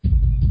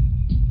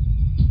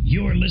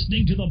You're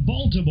listening to the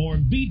Baltimore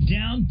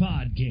Beatdown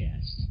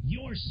Podcast,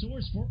 your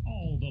source for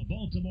all the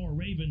Baltimore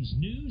Ravens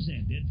news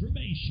and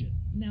information.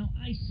 Now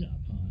ice up,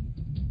 hon.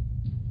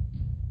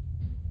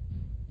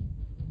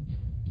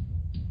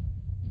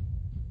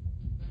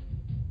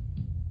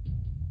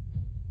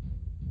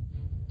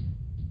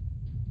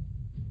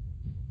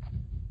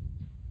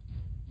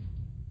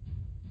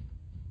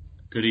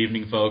 Good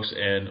evening, folks,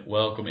 and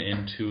welcome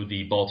into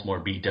the Baltimore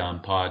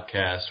Beatdown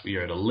Podcast. We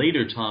are at a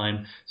later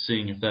time,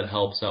 seeing if that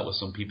helps out with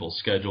some people's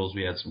schedules.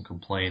 We had some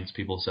complaints.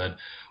 People said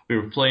we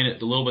were playing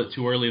it a little bit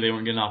too early. They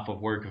weren't getting off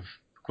of work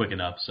quick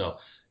enough. So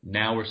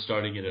now we're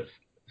starting it at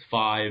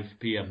 5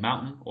 p.m.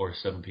 Mountain or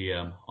 7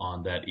 p.m.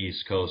 on that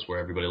East Coast where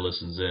everybody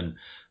listens in.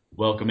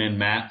 Welcome in,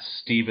 Matt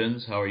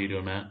Stevens. How are you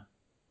doing, Matt?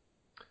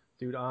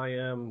 Dude, I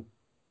am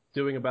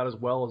doing about as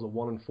well as a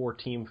 1-4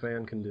 team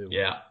fan can do.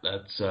 Yeah,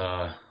 that's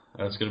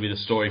going to be the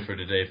story for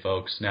today,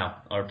 folks.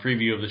 Now, our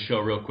preview of the show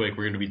real quick,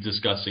 we're going to be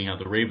discussing how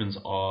the Ravens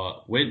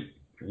went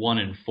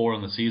 1-4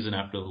 on the season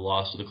after the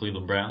loss to the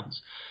Cleveland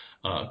Browns.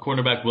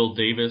 Cornerback Will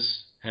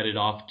Davis headed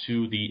off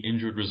to the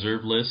injured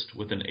reserve list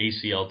with an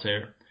ACL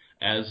tear,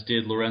 as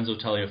did Lorenzo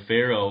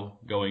Taliaferro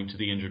going to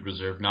the injured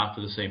reserve, not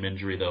for the same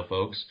injury though,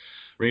 folks.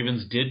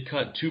 Ravens did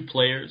cut 2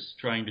 players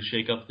trying to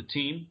shake up the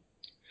team.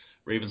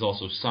 Ravens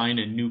also signed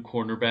a new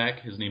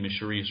cornerback. His name is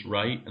Sharice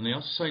Wright, and they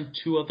also signed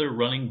 2 other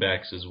running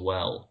backs as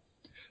well.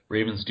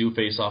 Ravens do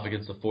face off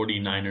against the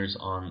 49ers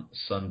on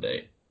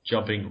Sunday.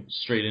 Jumping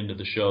straight into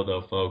the show,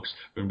 though, folks,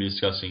 we're going to be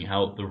discussing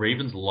how the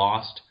Ravens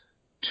lost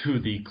to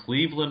the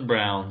Cleveland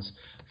Browns,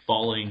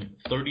 falling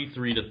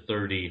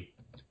 33-30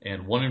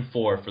 and 1-4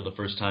 for the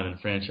first time in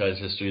franchise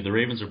history. The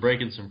Ravens are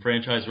breaking some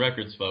franchise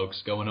records,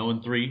 folks, going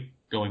 0-3,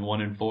 going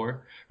 1-4.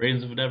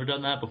 Ravens have never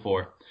done that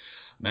before.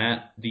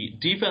 Matt, the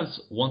defense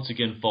once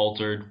again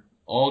faltered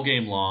all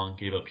game long,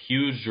 gave up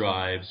huge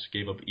drives,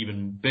 gave up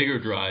even bigger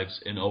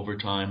drives in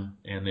overtime,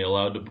 and they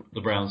allowed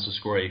the Browns to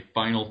score a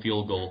final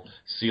field goal,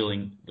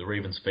 sealing the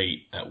Ravens'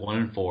 fate at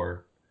 1-4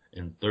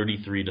 and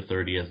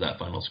 33-30 as that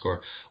final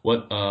score.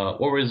 What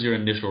was your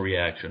initial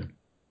reaction?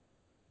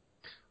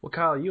 Well,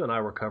 Kyle, you and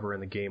I were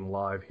covering the game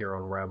live here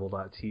on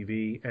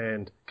Rabble.tv,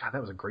 and God, that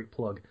was a great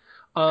plug.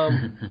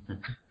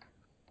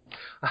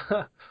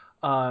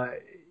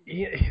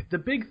 The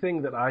big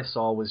thing that I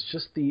saw was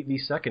just the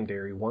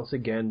secondary, once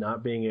again,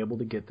 not being able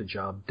to get the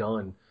job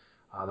done.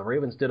 The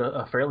Ravens did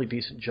a fairly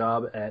decent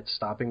job at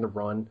stopping the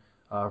run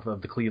of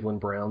the Cleveland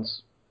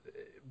Browns,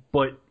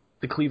 but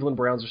the Cleveland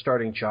Browns are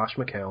starting Josh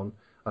McCown,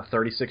 a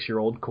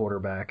 36-year-old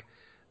quarterback.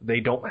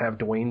 They don't have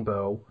Dwayne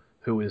Bowe,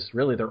 who is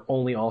really their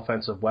only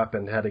offensive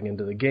weapon heading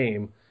into the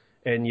game,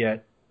 and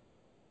yet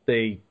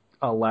they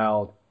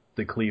allow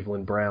the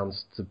Cleveland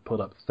Browns to put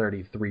up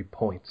 33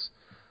 points.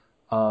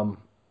 I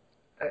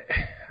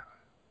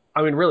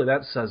mean, really,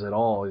 that says it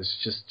all, is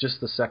just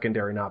the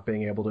secondary not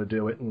being able to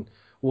do it, and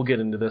we'll get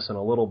into this in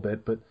a little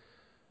bit, but,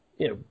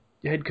 you know,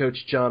 head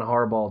coach John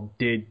Harbaugh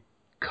did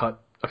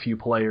cut a few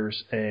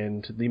players,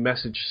 and the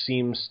message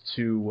seems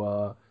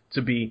to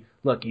be,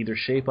 look, either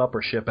shape up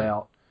or ship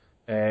out,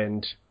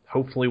 and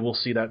hopefully we'll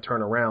see that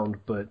turn around,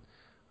 but,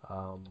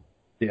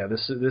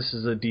 this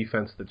is a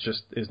defense that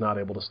just is not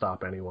able to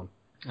stop anyone.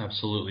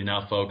 Absolutely.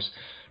 Now, folks,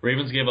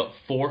 Ravens gave up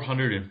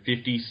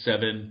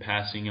 457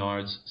 passing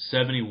yards,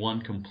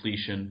 71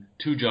 completion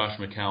to Josh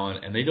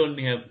McCown, and they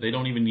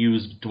don't even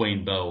use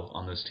Dwayne Bowe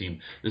on this team.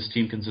 This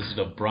team consisted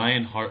of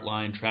Brian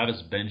Hartline,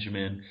 Travis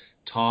Benjamin,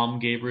 Tom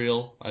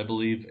Gabriel, I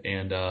believe,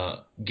 and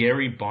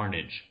Gary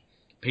Barnidge.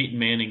 Peyton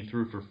Manning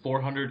threw for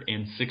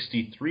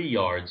 463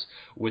 yards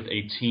with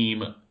a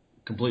team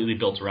completely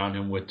built around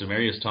him with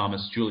Demaryius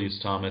Thomas, Julius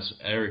Thomas,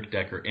 Eric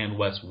Decker, and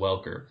Wes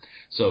Welker.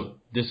 So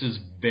this is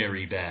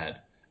very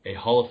bad. A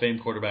Hall of Fame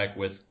quarterback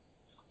with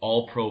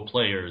all-pro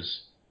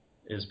players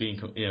is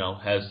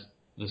has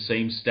the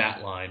same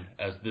stat line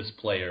as this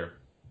player,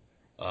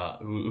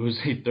 who's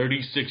a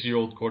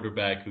 36-year-old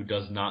quarterback who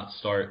does not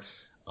start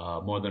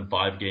more than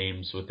 5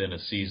 games within a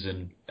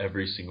season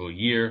every single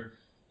year,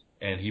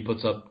 and he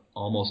puts up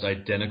almost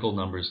identical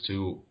numbers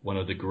to one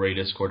of the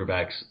greatest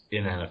quarterbacks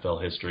in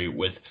NFL history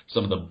with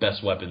some of the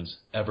best weapons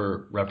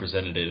ever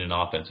represented in an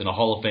offense, in a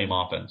Hall of Fame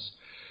offense.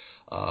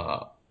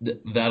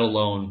 That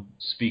alone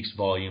speaks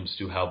volumes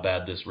to how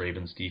bad this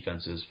Ravens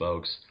defense is,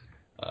 folks.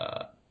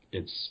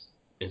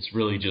 It's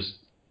really just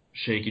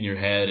shaking your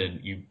head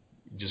and you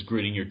just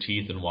gritting your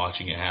teeth and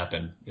watching it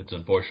happen. It's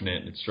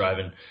unfortunate, and it's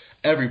driving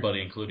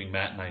everybody, including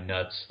Matt and I,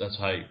 nuts. That's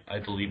why I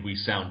believe we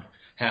sound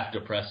half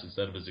depressed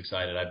instead of as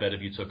excited. I bet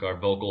if you took our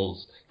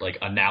vocals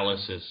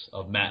analysis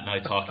of Matt and I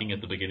talking at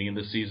the beginning of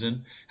the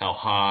season, how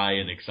high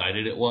and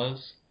excited it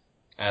was,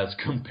 as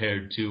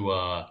compared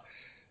to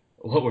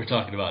what we're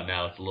talking about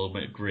now, it's a little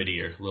bit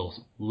grittier,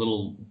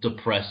 little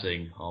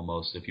depressing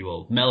almost, if you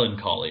will.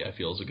 Melancholy, I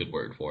feel, is a good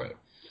word for it.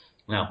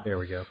 Now, there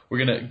we go.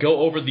 We're going to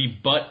go over the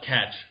butt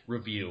catch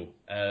review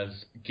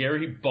as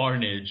Gary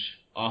Barnidge,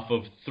 off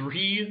of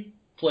 3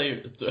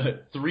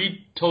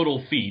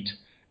 total feet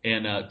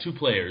and 2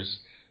 players,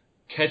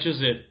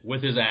 catches it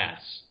with his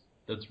ass.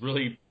 That's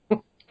really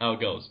how it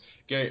goes.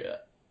 Gary,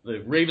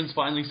 the Ravens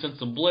finally sent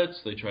some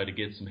blitz. They tried to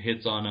get some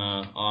hits on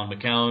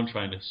McCown,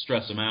 trying to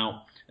stress him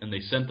out, and they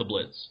sent the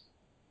blitz.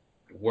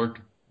 It worked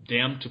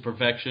damn to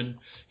perfection.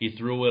 He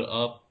threw it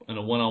up in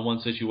a one-on-one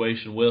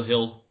situation. Will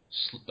Hill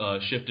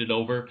shifted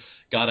over,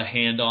 got a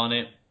hand on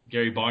it.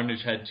 Gary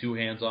Barnidge had two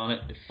hands on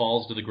it. It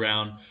falls to the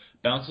ground,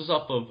 bounces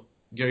off of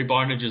Gary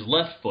Barnidge's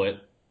left foot.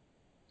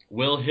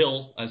 Will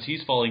Hill, as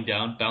he's falling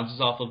down, bounces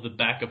off of the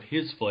back of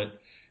his foot.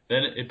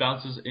 Then it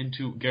bounces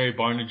into Gary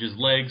Barnidge's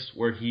legs,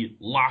 where he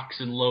locks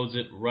and loads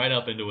it right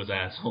up into his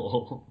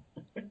asshole.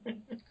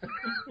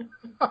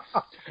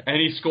 And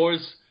he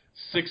scores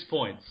 6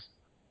 points.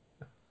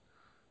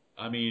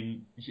 I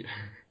mean,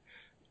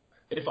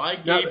 if I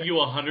gave you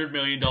 $100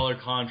 million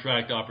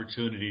contract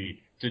opportunity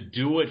to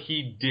do what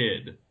he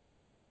did,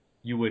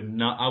 you would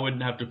not. I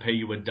wouldn't have to pay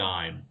you a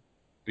dime,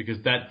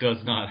 because that does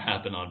not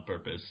happen on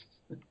purpose.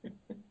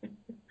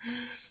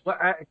 Well,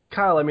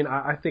 Kyle, I mean,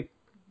 I think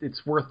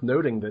it's worth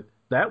noting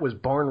that was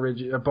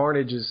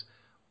Barnidge's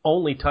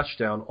only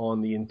touchdown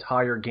on the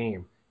entire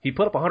game. He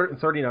put up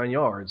 139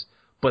 yards,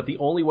 but the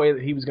only way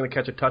that he was going to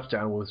catch a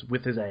touchdown was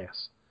with his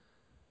ass.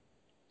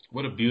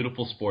 What a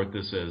beautiful sport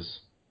this is.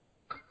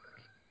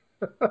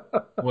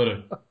 What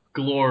a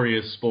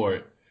glorious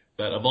sport.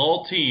 That of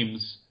all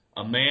teams,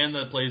 a man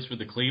that plays for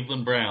the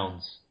Cleveland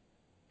Browns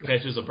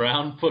catches a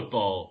brown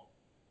football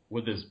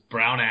with his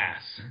brown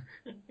ass.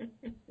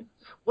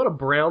 What a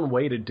brown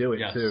way to do it,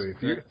 yes. too.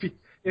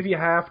 If you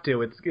have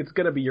to, it's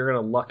going to be, you're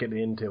going to luck it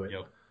into it.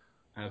 Yep,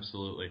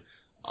 absolutely.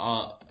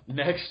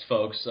 Next,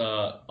 folks,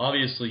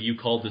 obviously you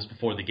called this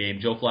before the game.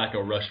 Joe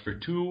Flacco rushed for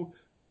 2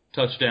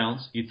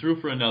 touchdowns. He threw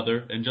for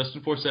another, and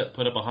Justin Forsett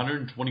put up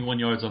 121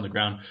 yards on the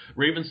ground.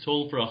 Ravens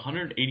total for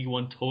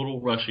 181 total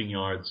rushing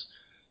yards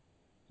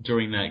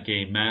during that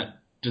game. Matt,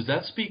 does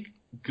that speak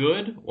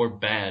good or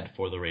bad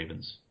for the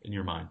Ravens in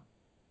your mind?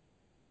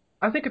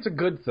 I think it's a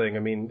good thing. I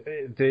mean,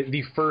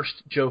 the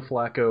first Joe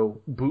Flacco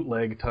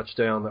bootleg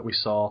touchdown that we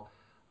saw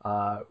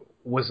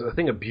was a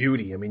thing of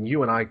beauty. I mean,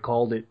 you and I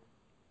called it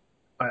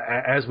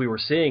as we were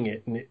seeing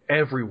it, and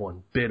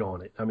everyone bid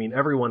on it. I mean,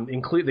 everyone,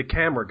 including the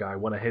camera guy,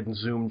 went ahead and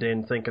zoomed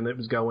in thinking it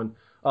was going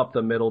up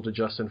the middle to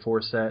Justin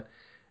Forsett.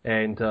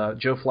 And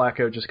Joe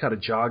Flacco just kind of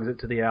jogs it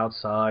to the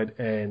outside,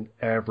 and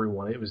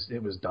everyone, it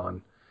was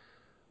done.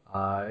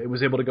 It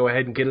was able to go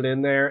ahead and get it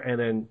in there, and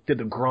then did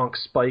the Gronk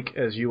spike,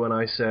 as you and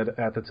I said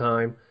at the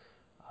time.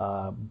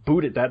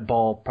 Booted that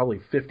ball probably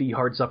 50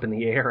 yards up in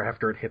the air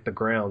after it hit the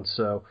ground.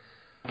 So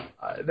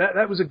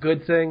that was a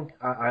good thing.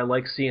 I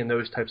like seeing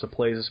those types of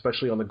plays,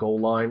 especially on the goal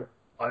line.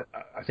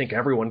 I think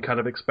everyone kind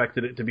of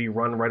expected it to be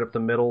run right up the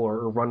middle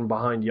or run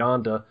behind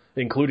Yonda,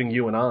 including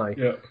you and I.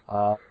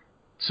 Yeah.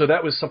 So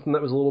that was something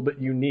that was a little bit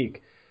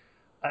unique.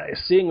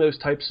 Seeing those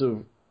types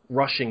of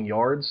rushing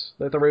yards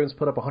that the Ravens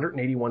put up,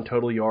 181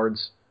 total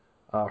yards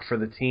for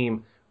the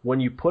team. When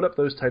you put up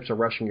those types of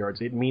rushing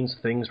yards, it means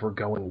things were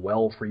going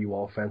well for you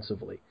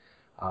offensively.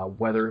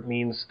 Whether it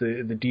means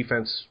the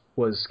defense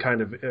was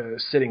kind of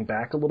sitting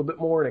back a little bit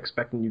more and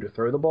expecting you to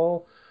throw the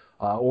ball,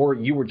 or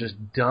you were just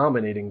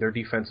dominating their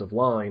defensive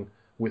line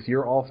with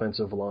your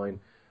offensive line.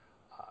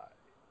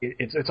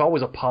 It's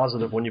always a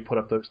positive when you put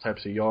up those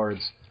types of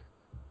yards.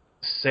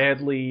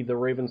 Sadly, the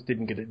Ravens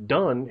didn't get it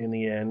done in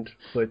the end,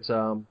 but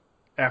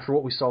after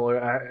what we saw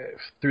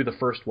through the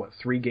first,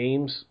 3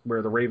 games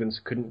where the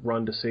Ravens couldn't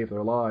run to save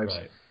their lives,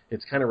 right.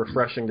 It's kind of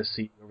refreshing to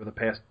see over the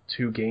past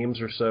 2 games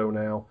or so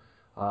now.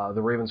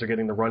 The Ravens are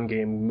getting the run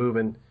game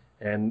moving,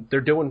 and they're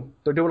doing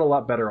a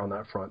lot better on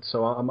that front.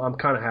 So I'm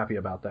kind of happy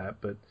about that,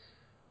 but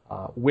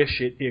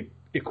wish it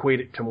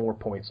equated to more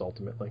points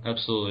ultimately.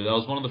 Absolutely. That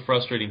was one of the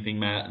frustrating things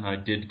Matt and I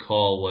did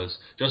call was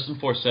Justin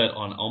Forsett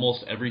on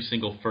almost every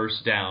single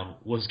first down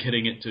was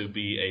getting it to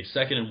be a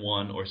 2nd and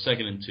 1 or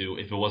 2nd and 2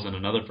 if it wasn't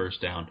another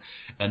first down.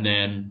 And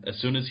then as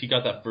soon as he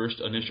got that first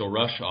initial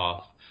rush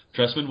off,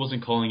 Trestman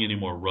wasn't calling any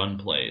more run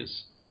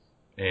plays.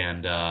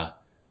 And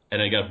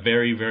it got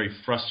very, very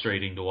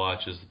frustrating to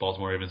watch as the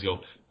Baltimore Ravens go,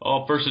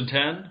 1st and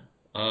 10,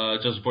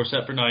 Justin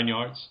Forsett for 9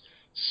 yards,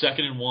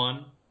 2nd and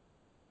 1,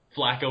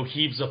 Flacco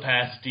heaves a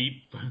pass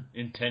deep,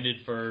 intended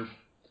for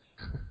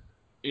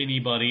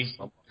anybody,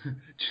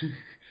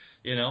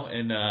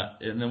 and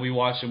then we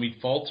watched and we'd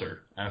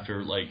falter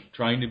after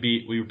trying to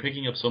be. We were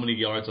picking up so many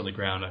yards on the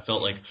ground. I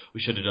felt like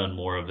we should have done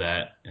more of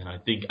that, and I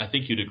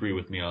think you'd agree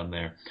with me on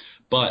there.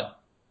 But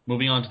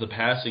moving on to the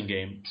passing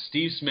game,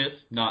 Steve Smith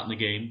not in the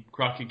game,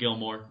 Crockett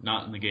Gilmore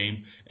not in the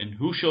game, and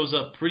who shows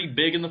up pretty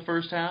big in the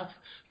first half?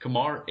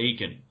 Kamar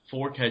Aiken,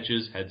 4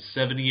 catches, had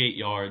 78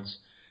 yards.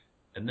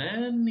 And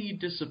then he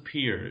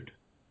disappeared.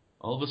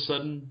 All of a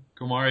sudden,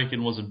 Kamar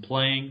Aiken wasn't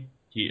playing.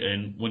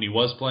 And when he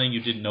was playing,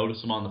 you didn't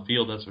notice him on the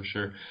field. That's for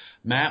sure.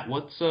 Matt,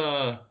 what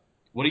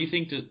do you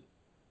think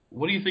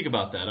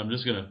about that? I'm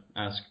just gonna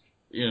ask,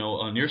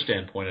 on your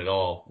standpoint at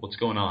all, what's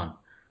going on?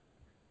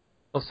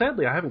 Well,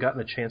 sadly, I haven't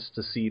gotten a chance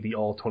to see the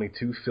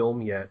All-22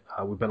 film yet.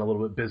 We've been a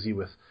little bit busy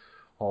with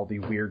all the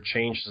weird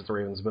changes that the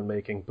Ravens have been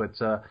making, but.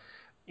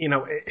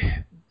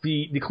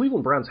 The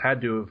Cleveland Browns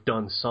had to have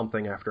done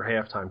something after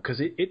halftime because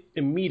it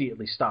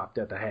immediately stopped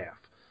at the half.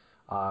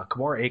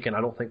 Kamar Aiken,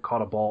 I don't think,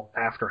 caught a ball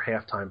after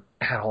halftime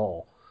at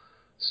all.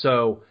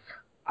 So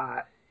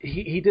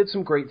he did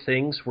some great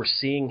things. We're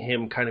seeing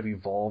him kind of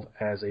evolve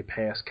as a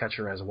pass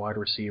catcher, as a wide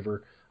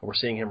receiver. We're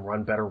seeing him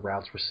run better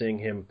routes. We're seeing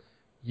him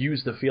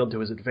use the field to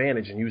his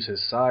advantage and use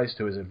his size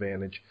to his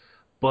advantage.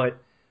 But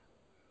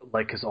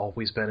like has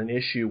always been an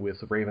issue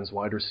with the Ravens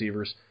wide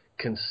receivers,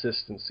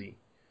 consistency.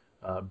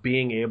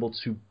 Being able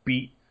to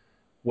beat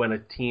when a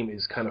team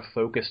is kind of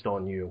focused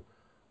on you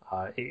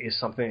is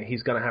something that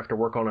he's going to have to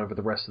work on over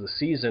the rest of the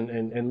season.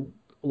 And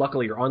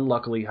luckily or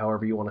unluckily,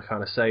 however you want to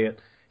kind of say it,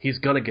 he's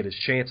going to get his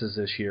chances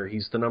this year.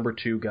 He's the number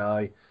 2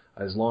 guy.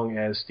 As long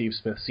as Steve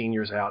Smith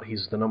Sr.'s out,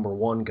 he's the number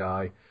 1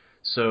 guy.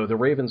 So the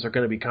Ravens are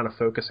going to be kind of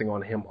focusing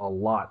on him a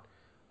lot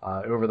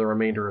over the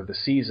remainder of the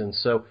season.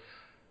 So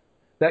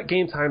that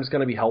game time is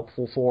going to be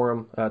helpful for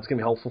him. It's going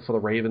to be helpful for the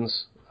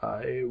Ravens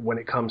when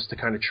it comes to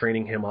kind of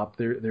training him up.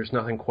 There's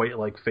nothing quite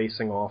like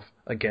facing off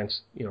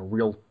against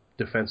real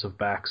defensive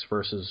backs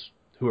versus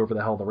whoever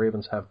the hell the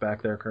Ravens have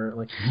back there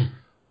currently.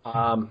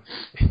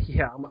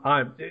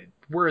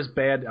 We're as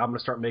bad. I'm going to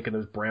start making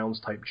those Browns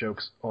type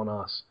jokes on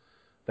us.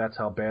 That's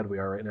how bad we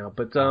are right now.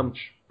 But 4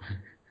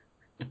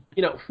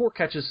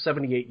 catches,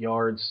 78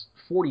 yards,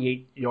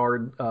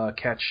 48-yard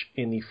catch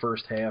in the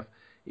first half.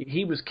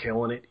 He was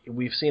killing it.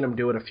 We've seen him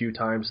do it a few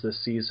times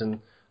this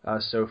season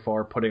so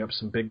far, putting up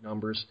some big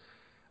numbers.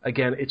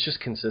 Again, it's just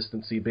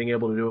consistency, being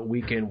able to do it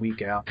week in,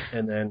 week out,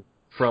 and then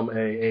from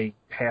a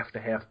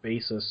half-to-half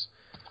basis,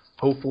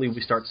 hopefully we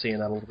start seeing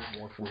that a little bit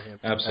more from him.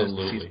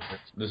 Absolutely.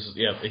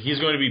 He's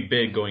going to be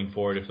big going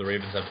forward if the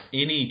Ravens have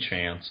any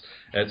chance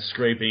at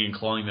scraping and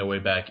clawing their way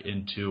back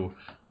into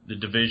the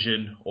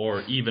division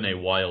or even a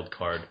wild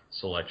card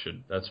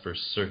selection. That's for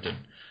certain.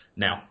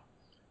 Now,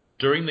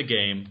 during the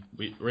game,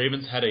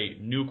 Ravens had a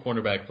new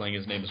cornerback playing.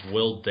 His name is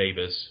Will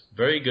Davis.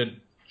 Very good,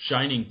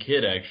 shining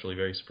kid, actually,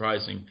 very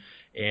surprising.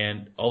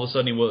 And all of a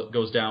sudden he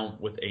goes down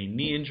with a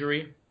knee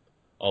injury.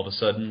 All of a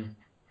sudden,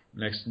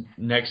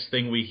 next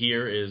thing we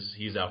hear is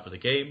he's out for the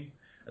game.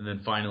 And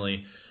then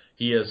finally,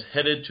 he is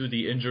headed to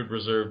the injured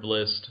reserve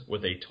list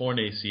with a torn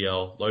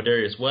ACL.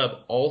 Lardarius Webb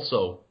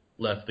also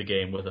left the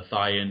game with a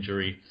thigh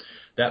injury.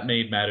 That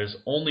made matters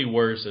only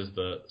worse as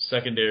the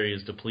secondary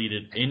is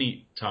depleted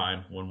any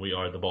time when we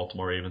are the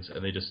Baltimore Ravens,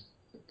 and they just,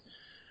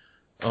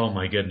 oh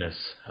my goodness,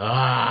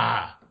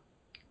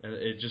 and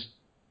it just,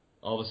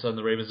 all of a sudden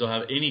the Ravens don't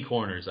have any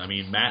corners. I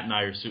mean, Matt and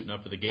I are suiting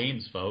up for the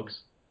games,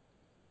 folks.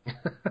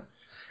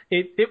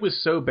 It was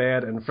so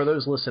bad, and for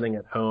those listening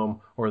at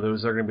home or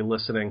those that are going to be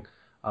listening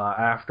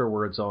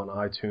afterwards on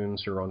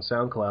iTunes or on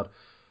SoundCloud,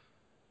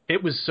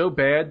 it was so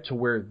bad to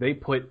where they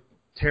put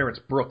Terrence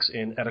Brooks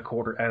in at a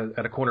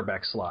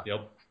cornerback slot.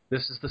 Yep.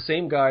 This is the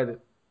same guy that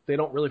they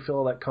don't really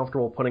feel that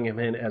comfortable putting him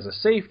in as a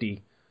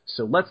safety,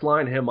 so let's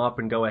line him up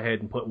and go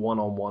ahead and put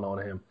one-on-one on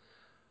him.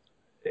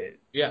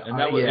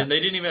 And they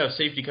didn't even have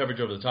safety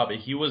coverage over the top.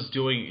 It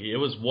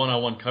was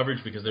one-on-one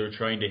coverage because they were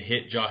trying to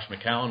hit Josh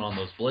McCown on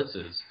those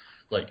blitzes.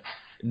 Like,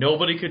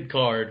 nobody could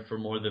guard for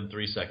more than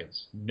 3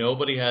 seconds.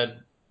 Nobody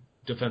had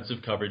defensive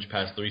coverage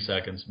past 3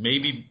 seconds.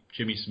 Maybe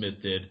Jimmy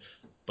Smith did,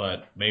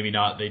 but maybe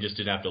not. They just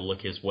didn't have to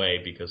look his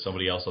way because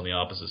somebody else on the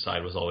opposite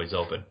side was always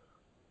open.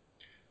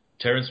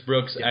 Terrence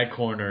Brooks at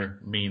corner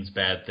means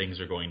bad things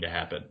are going to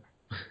happen.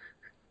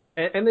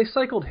 And they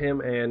cycled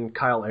him and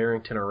Kyle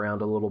Arrington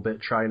around a little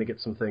bit trying to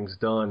get some things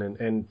done.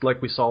 And like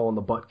we saw on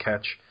the butt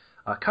catch,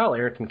 Kyle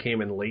Arrington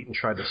came in late and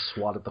tried to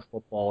swat at the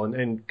football.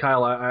 And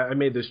Kyle, I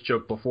made this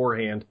joke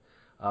beforehand,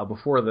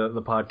 before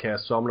the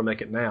podcast, so I'm going to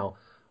make it now.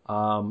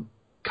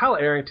 Kyle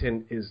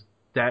Arrington is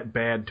that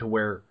bad to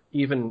where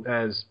even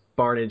as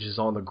Barnage is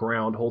on the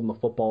ground holding the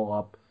football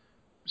up,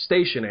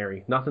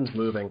 stationary, nothing's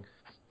moving,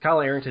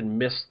 Kyle Arrington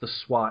missed the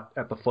swat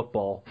at the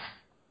football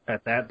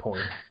at that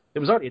point. It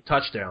was already a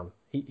touchdown.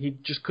 He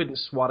just couldn't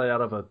swat it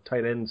out of a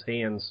tight end's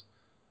hands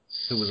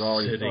who was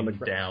already sitting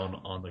down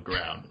on the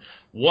ground.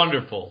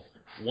 Wonderful.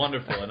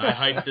 And I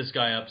hyped this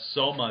guy up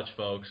so much,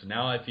 folks.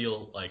 Now I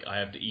feel like I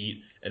have to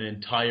eat an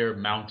entire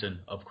mountain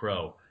of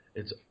crow.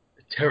 It's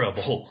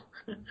terrible.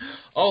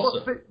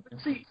 Also, but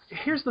see,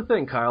 here's the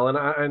thing, Kyle,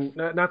 and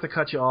not to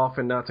cut you off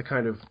and not to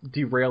kind of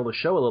derail the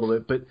show a little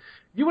bit, but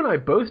you and I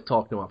both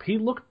talked him up. He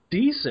looked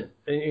decent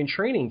in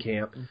training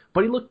camp,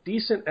 but he looked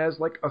decent as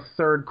like a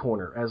third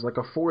corner, as like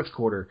a fourth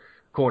corner.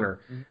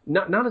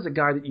 Not as a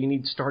guy that you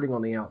need starting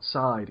on the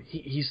outside.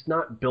 He's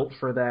not built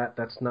for that.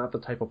 That's not the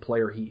type of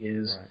player he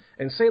is. Right.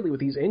 And sadly, with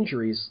these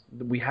injuries,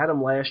 we had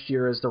him last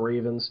year as the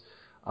Ravens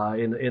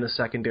in a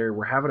secondary.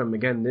 We're having him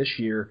again this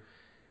year.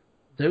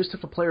 Those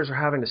type of players are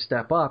having to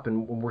step up,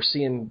 and we're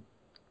seeing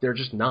they're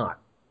just not.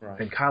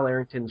 Right. And Kyle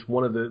Arrington's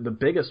one of the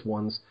biggest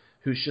ones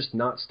who's just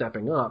not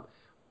stepping up,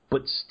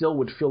 but still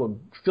would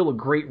fill a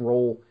great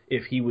role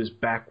if he was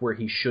back where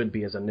he should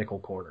be as a nickel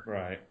corner.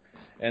 Right.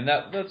 And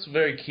that's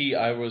very key.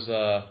 I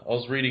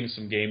was reading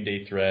some game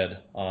day thread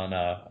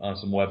on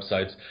some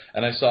websites,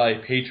 and I saw a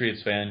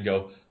Patriots fan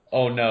go,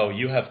 "Oh no,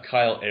 you have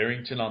Kyle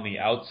Arrington on the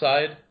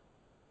outside?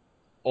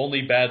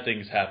 Only bad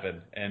things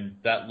happen." And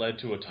that led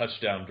to a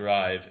touchdown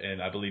drive,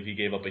 and I believe he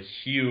gave up a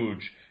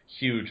huge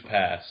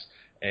pass.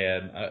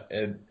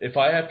 And if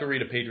I have to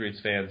read a Patriots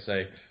fan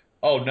say,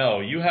 "Oh no,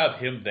 you have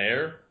him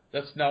there.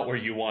 That's not where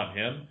you want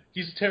him.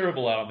 He's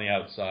terrible out on the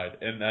outside,"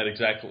 and that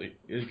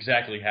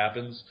exactly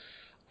happens,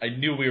 I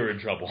knew we were in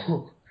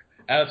trouble.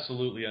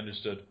 Absolutely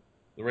understood.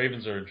 The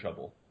Ravens are in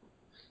trouble.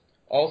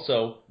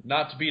 Also,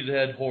 not to beat a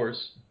dead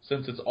horse,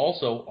 since it's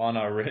also on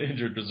our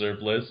injured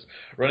reserve list,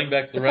 running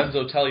back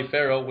Lorenzo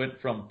Taliaferro went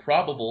from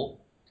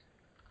probable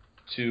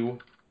to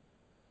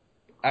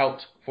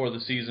out for the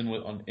season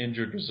on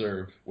injured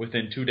reserve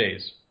within 2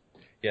 days.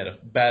 He had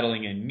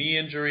battling a knee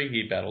injury.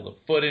 He battled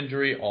a foot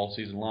injury all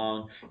season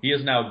long. He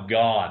is now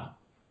gone.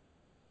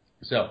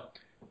 So,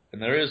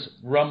 and there is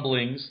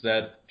rumblings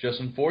that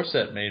Justin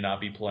Forsett may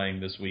not be playing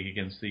this week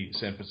against the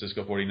San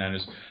Francisco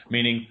 49ers,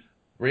 meaning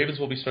Ravens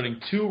will be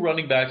starting 2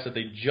 running backs that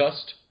they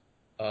just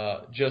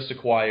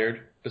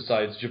acquired,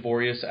 besides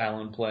Javorius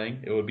Allen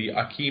playing. It would be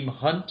Akeem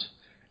Hunt,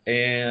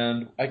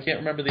 and I can't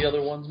remember the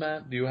other ones,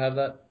 Matt. Do you have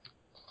that?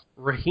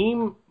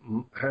 Raheem,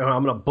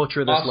 I'm going to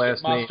butcher this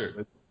last name.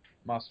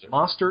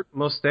 Mostert.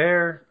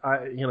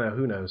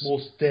 Who knows?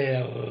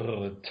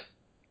 Mostert.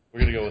 We're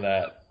going to go with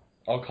that.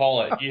 I'll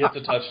call it. He hits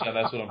a touchdown.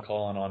 That's what I'm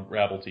calling on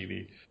Rabble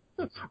TV.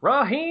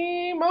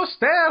 Raheem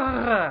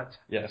Mostert.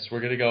 Yes, we're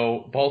going to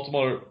go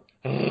Baltimore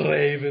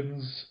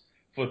Ravens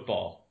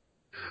football.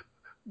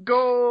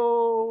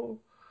 Go!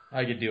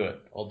 I can do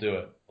it. I'll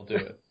do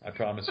it. I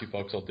promise you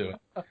folks I'll do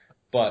it.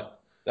 But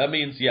that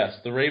means, yes,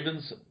 the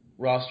Ravens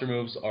roster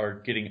moves are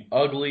getting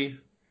ugly.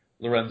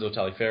 Lorenzo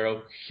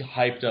Taliaferro,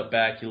 hyped up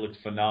back. He looked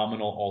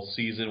phenomenal all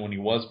season when he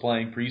was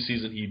playing.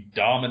 Preseason, he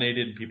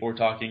dominated, and people were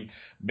talking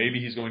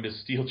maybe he's going to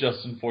steal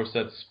Justin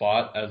Forsett's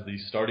spot as the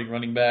starting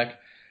running back.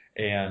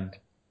 And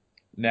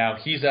now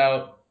he's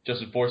out.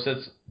 Justin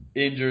Forsett's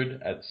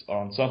injured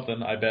on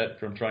something, I bet,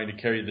 from trying to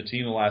carry the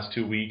team the last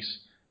 2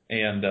 weeks.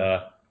 And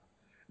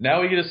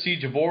now we get to see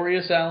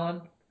Javorius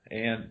Allen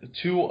and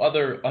 2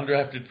 other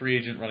undrafted free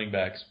agent running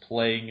backs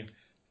playing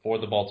for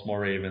the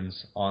Baltimore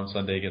Ravens on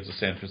Sunday against the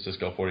San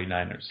Francisco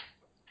 49ers.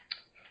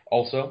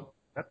 Also,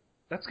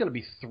 that's going to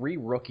be 3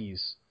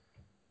 rookies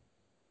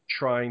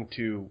trying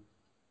to,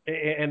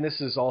 and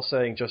this is all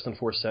saying Justin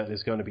Forsett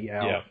is going to be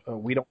out. Yeah.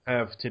 We don't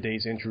have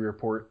today's injury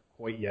report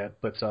quite yet,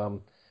 but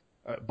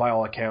by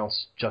all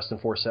accounts, Justin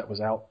Forsett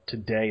was out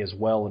today as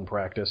well in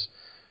practice.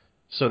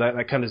 So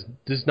that kind of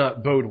does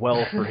not bode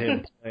well for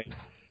him playing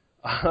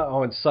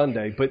on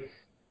Sunday. But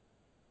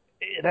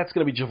that's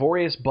going to be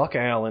Javorius Buck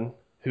Allen,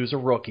 who's a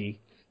rookie.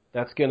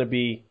 That's going to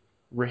be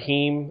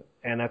Raheem,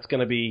 and that's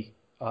going to be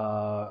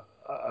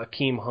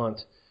Akeem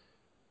Hunt.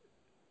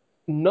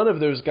 None of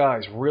those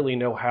guys really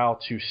know how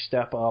to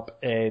step up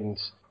and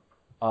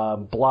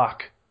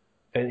block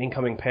an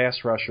incoming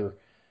pass rusher.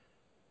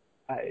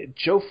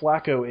 Joe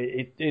Flacco,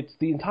 it's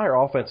the entire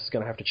offense is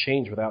going to have to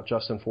change without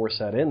Justin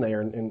Forsett in there,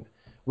 and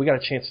we got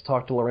a chance to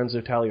talk to Lorenzo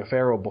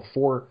Taliaferro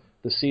before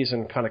the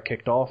season kind of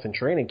kicked off in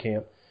training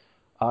camp.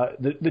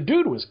 The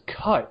dude was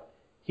cut.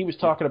 He was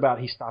talking about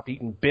he stopped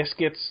eating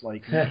biscuits,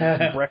 like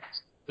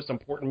breakfast, most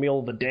important meal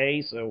of the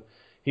day, so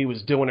he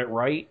was doing it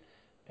right.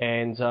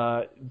 And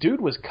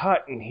dude was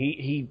cut, and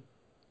he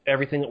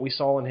everything that we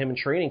saw in him in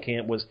training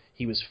camp was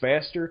he was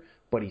faster,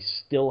 but he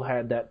still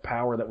had that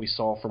power that we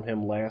saw from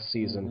him last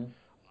season. Mm-hmm.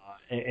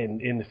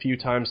 And in the few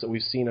times that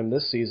we've seen him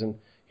this season,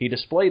 he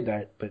displayed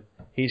that, but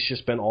he's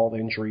just been all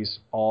injuries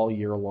all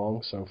year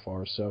long so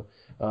far. So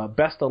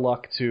best of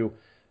luck to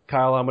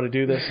Kyle. I'm going to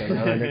do this, and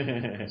I'm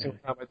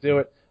going to do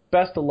it.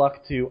 Best of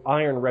luck to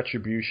Iron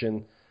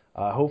Retribution.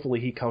 Hopefully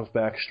he comes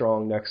back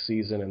strong next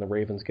season, and the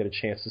Ravens get a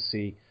chance to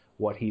see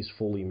what he's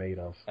fully made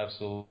of.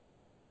 Absolutely.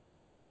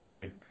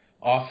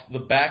 Off the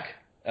back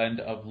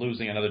end of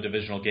losing another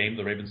divisional game,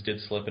 the Ravens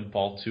did slip and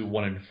fall to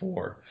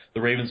 1-4.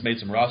 The Ravens made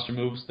some roster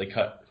moves. They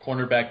cut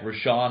cornerback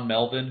Rashawn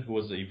Melvin, who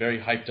was a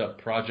very hyped-up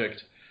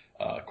project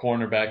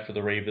cornerback for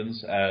the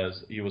Ravens,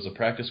 as he was a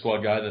practice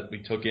squad guy that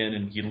we took in,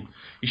 and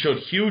he showed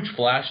huge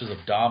flashes of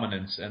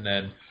dominance, and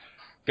then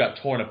got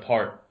torn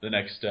apart the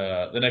next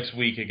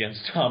week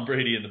against Tom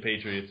Brady and the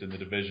Patriots in the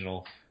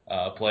divisional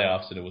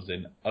playoffs, and it was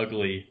an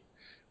ugly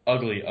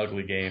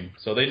game.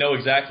 So they know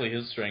exactly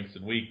his strengths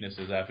and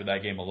weaknesses after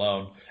that game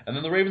alone. And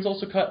then the Ravens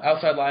also cut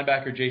outside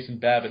linebacker Jason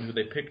Babin, who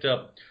they picked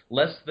up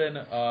less than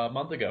a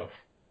month ago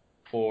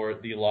for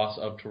the loss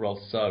of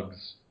Terrell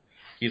Suggs.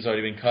 He's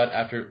already been cut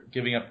after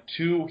giving up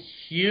 2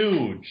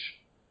 huge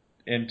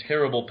and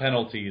terrible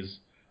penalties,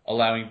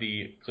 allowing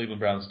the Cleveland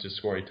Browns to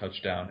score a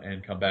touchdown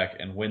and come back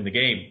and win the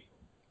game.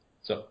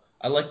 So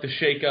I like the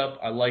shakeup.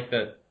 I like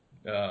that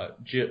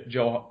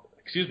John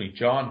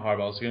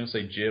Harbaugh. I was going to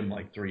say Jim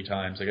like 3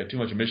 times. I got too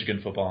much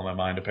Michigan football in my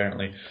mind,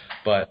 apparently.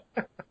 But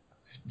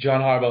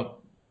John Harbaugh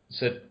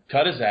said,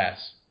 cut his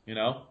ass. You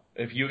know,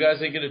 if you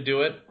guys ain't going to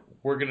do it,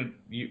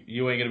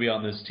 you ain't going to be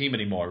on this team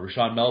anymore.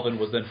 Rashawn Melvin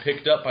was then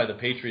picked up by the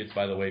Patriots,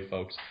 by the way,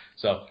 folks.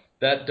 So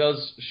that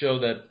does show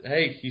that,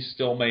 hey, he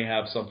still may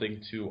have something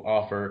to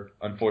offer,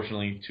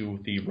 unfortunately, to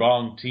the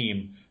wrong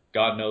team.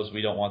 God knows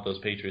we don't want those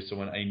Patriots to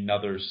win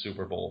another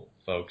Super Bowl,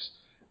 folks.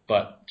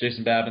 But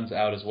Jason Babin's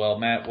out as well.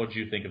 Matt, what did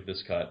you think of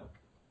this cut?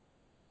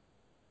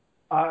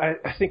 I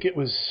think it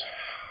was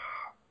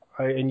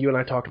and you and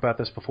I talked about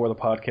this before the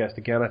podcast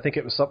again, I think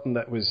it was something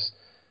that was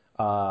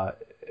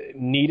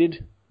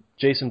needed.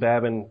 Jason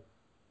Babin,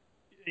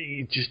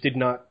 he just did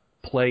not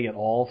play at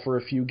all for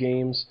a few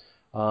games,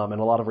 and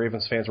a lot of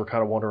Ravens fans were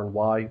kind of wondering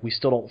why. We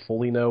still don't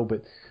fully know,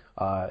 but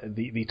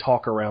the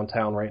talk around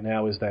town right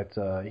now is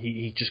that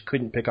he just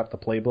couldn't pick up the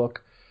playbook.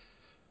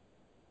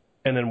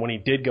 And then when he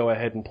did go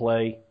ahead and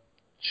play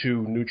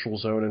 2 neutral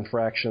zone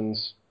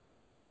infractions,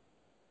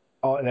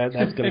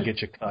 that's going to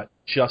get you cut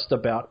just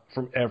about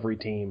from every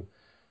team.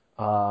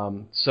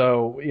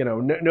 So,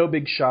 no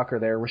big shocker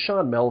there.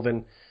 Rashaan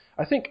Melvin,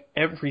 I think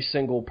every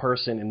single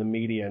person in the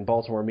media, in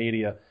Baltimore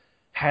media,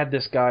 had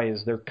this guy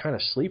as their kind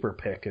of sleeper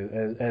pick,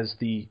 as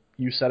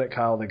you said it,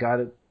 Kyle, the guy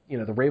that,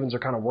 the Ravens are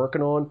kind of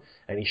working on,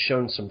 and he's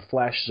shown some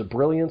flashes of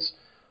brilliance.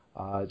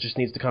 Just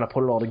needs to kind of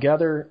put it all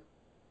together.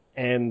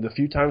 And the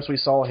few times we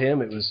saw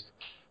him, it was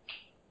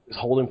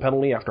holding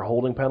penalty after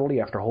holding penalty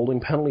after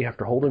holding penalty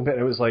after holding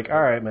penalty. It was like,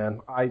 all right,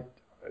 man, I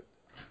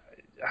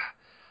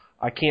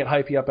can't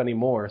hype you up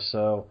anymore.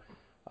 So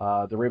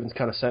the Ravens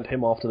kind of sent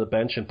him off to the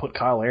bench and put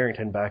Kyle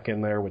Arrington back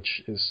in there,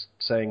 which is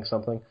saying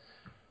something.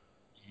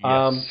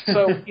 Yes.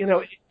 So,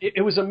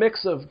 it was a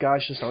mix of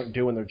guys just aren't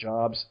doing their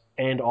jobs,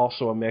 and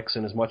also a mix,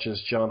 and as much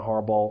as John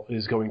Harbaugh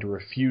is going to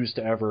refuse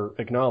to ever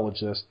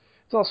acknowledge this,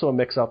 it's also a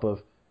mix-up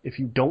of, if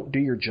you don't do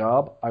your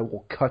job, I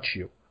will cut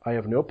you. I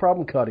have no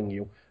problem cutting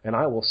you, and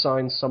I will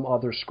sign some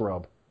other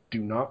scrub. Do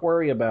not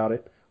worry about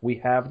it. We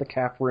have the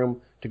cap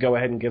room to go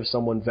ahead and give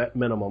someone vet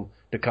minimum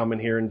to come in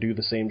here and do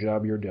the same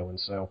job you're doing.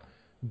 So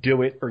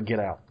do it or get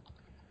out.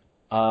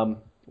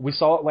 We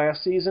saw it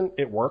last season.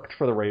 It worked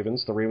for the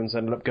Ravens. The Ravens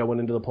ended up going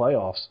into the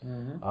playoffs.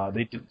 Mm-hmm.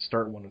 They didn't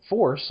start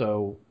 1-4,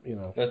 so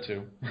that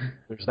too.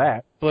 There's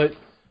that. But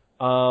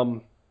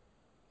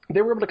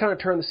they were able to kind of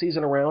turn the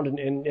season around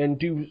and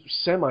do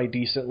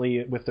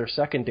semi-decently with their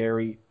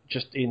secondary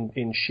just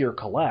in sheer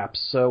collapse.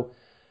 So,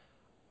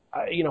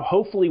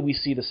 hopefully we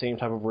see the same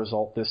type of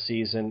result this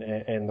season,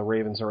 and the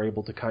Ravens are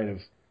able to kind of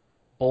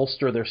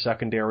bolster their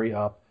secondary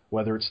up,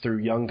 whether it's through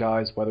young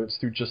guys, whether it's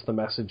through just the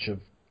message of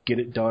get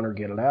it done or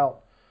get it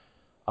out.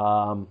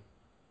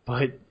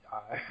 But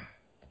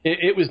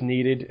it was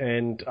needed,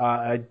 and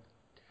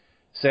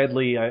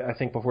sadly, I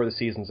think before the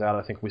season's out,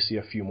 I think we see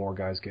a few more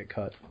guys get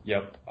cut.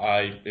 Yep,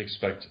 I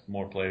expect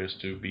more players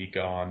to be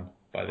gone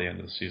by the end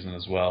of the season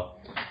as well.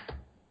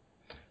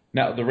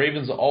 Now, the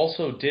Ravens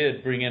also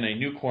did bring in a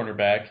new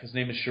cornerback. His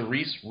name is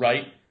Sharice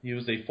Wright. He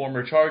was a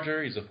former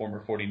Charger. He's a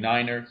former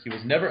 49er. He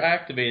was never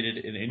activated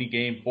in any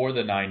game for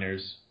the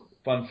Niners.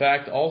 Fun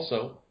fact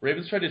also,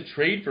 Ravens tried to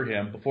trade for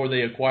him before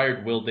they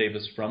acquired Will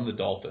Davis from the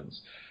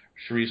Dolphins.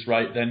 Sharice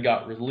Wright then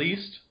got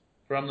released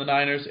from the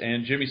Niners,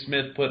 and Jimmy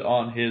Smith put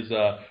on his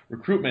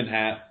recruitment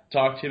hat,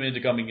 talked him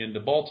into coming into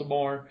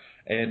Baltimore,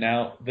 and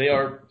now they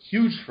are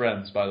huge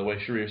friends, by the way,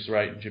 Sharice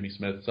Wright and Jimmy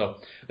Smith. So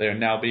they are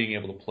now being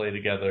able to play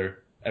together.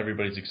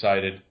 Everybody's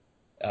excited,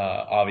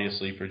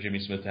 obviously, for Jimmy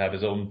Smith to have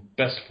his own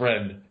best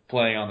friend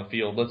playing on the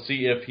field. Let's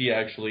see if he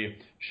actually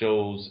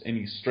shows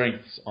any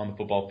strengths on the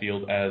football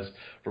field, as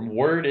from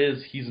word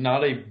is he's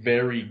not a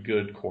very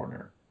good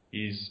corner.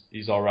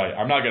 He's all right.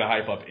 I'm not going to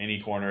hype up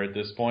any corner at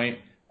this point.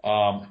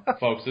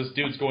 Folks, this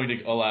dude's going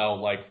to allow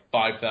like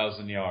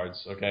 5,000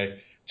 yards, okay?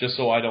 Just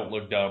so I don't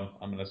look dumb,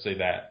 I'm going to say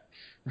that.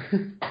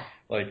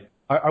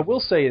 I will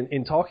say,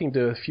 in talking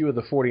to a few of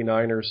the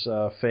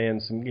 49ers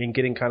fans and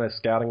getting kind of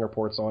scouting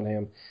reports on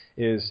him,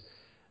 is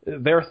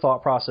their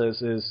thought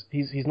process is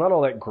he's not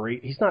all that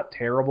great. He's not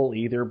terrible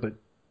either, but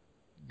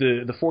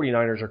the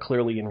 49ers are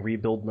clearly in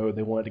rebuild mode.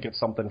 They wanted to get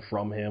something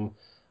from him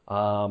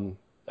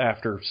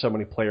after so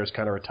many players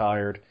kind of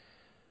retired.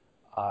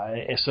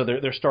 So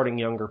they're starting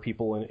younger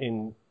people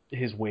in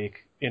his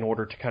wake in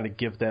order to kind of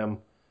give them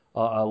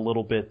a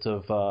little bit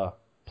of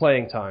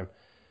playing time.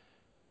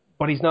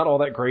 But he's not all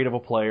that great of a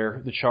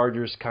player. The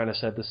Chargers kind of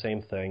said the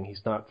same thing.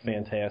 He's not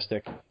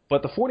fantastic.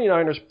 But the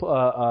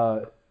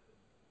 49ers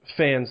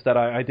fans that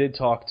I did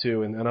talk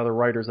to and other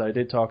writers that I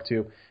did talk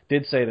to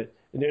did say that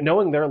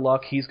knowing their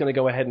luck, he's going to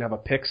go ahead and have a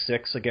pick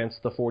six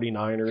against the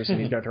 49ers,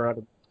 and he's going to turn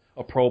out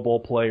a Pro Bowl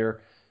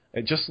player.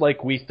 And just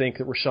like we think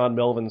that Rashaan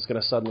Melvin is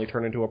going to suddenly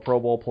turn into a Pro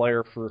Bowl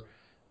player for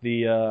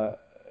the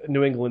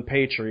New England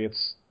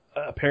Patriots,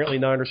 apparently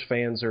Niners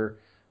fans are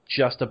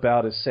just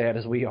about as sad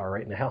as we are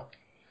right now.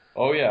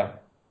 Oh, yeah.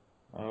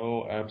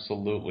 Oh,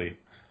 absolutely.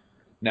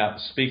 Now,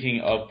 speaking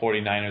of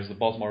 49ers, the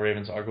Baltimore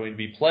Ravens are going to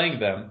be playing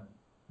them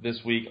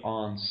this week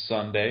on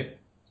Sunday.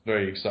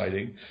 Very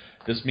exciting.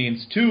 This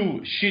means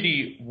 2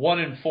 shitty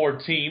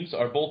 1-4 teams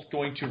are both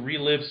going to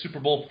relive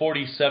Super Bowl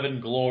 47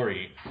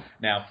 glory.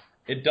 Now,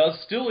 it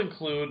does still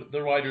include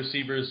the wide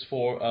receivers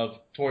of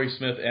Torrey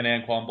Smith and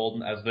Anquan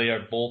Bolden, as they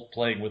are both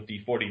playing with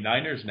the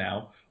 49ers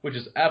now, which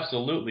is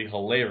absolutely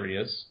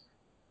hilarious,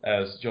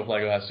 as Joe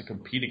Flacco has to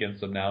compete against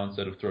them now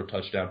instead of throw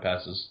touchdown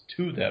passes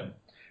to them.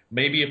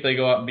 Maybe if they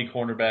go out and be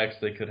cornerbacks,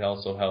 they could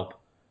also help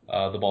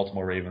the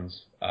Baltimore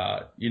Ravens.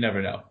 You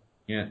never know.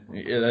 Yeah,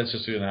 that's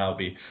just how it'll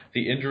be.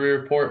 The injury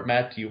report,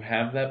 Matt, do you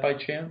have that by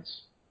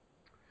chance?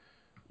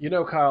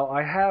 Kyle,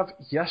 I have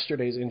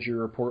yesterday's injury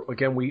report.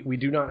 Again, we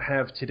do not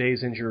have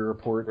today's injury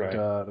report. Right.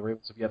 The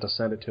Ravens have yet to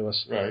send it to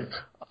us. Right.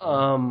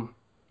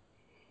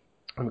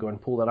 Let me go ahead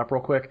and pull that up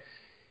real quick.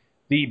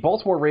 The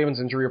Baltimore Ravens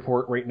injury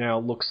report right now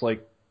looks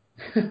like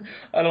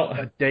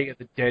a Day of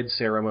the Dead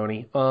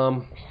ceremony.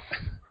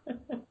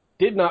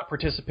 Did not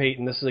participate,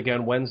 and this is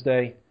again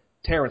Wednesday.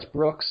 Terrence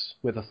Brooks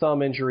with a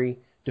thumb injury.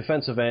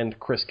 Defensive end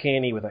Chris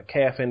Canny with a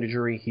calf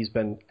injury. He's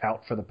been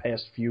out for the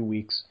past few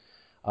weeks.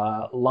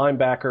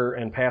 Linebacker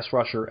and pass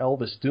rusher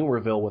Elvis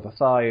Doomerville with a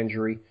thigh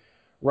injury.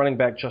 Running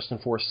back Justin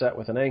Forsett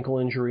with an ankle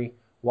injury.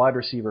 Wide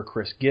receiver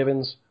Chris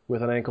Givens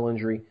with an ankle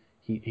injury.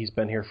 He's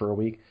been here for a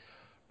week.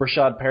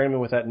 Rashad Perryman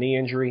with that knee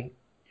injury.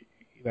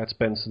 That's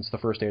been since the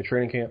first day of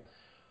training camp.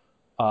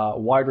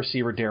 Wide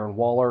receiver Darren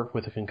Waller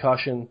with a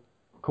concussion.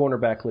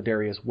 Cornerback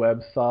Ladarius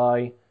Webb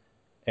thigh.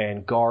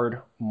 And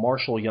guard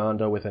Marshall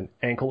Yanda with an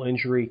ankle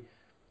injury.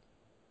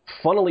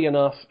 Funnily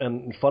enough,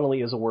 and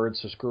funnily is a word,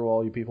 so screw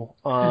all you people.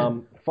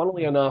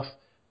 Funnily enough,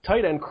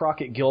 tight end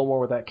Crockett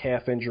Gilmore with that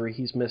calf injury.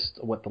 He's missed,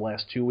 the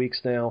last 2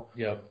 weeks now.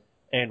 Yep.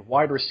 And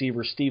wide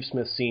receiver Steve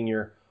Smith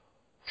Sr.,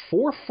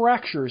 4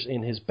 fractures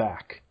in his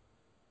back.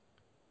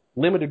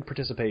 Limited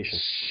participation.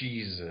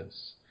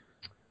 Jesus.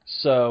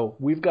 So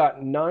we've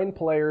got 9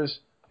 players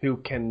who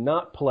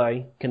cannot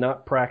play,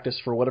 cannot practice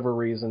for whatever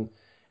reason,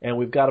 and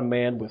we've got a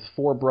man with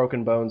 4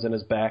 broken bones in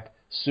his back,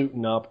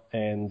 suiting up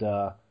and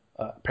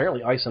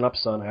apparently icing up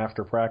sun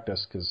after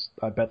practice, because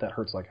I bet that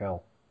hurts like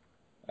hell.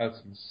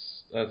 That's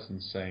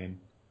insane.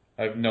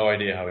 I have no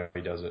idea how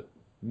he does it.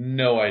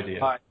 No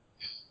idea.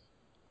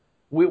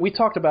 We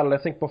talked about it,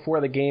 I think,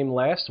 before the game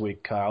last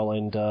week, Kyle,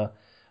 and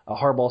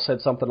Harbaugh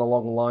said something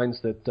along the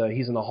lines that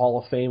he's in the Hall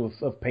of Fame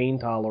of pain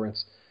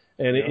tolerance.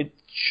 And it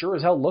sure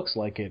as hell looks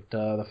like it.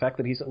 The fact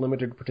that he's at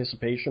limited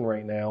participation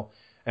right now,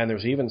 and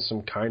there's even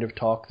some kind of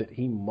talk that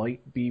he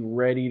might be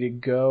ready to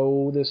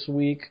go this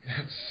week.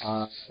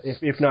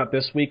 If not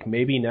this week,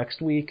 maybe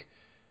next week.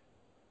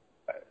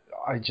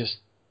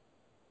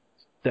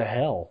 The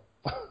hell.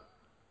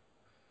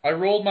 I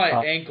rolled my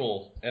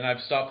ankle, and I've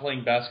stopped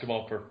playing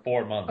basketball for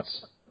 4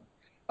 months.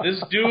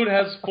 This dude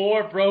has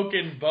 4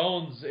 broken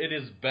bones in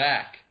his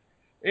back.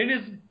 In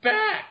his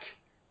back!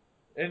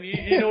 And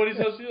you know what he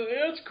says?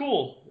 Yeah, it's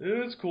cool.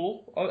 It's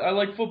cool. I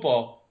like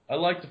football. I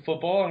like the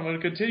football, and I'm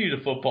going to continue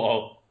to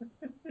football.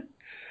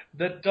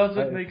 That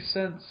doesn't make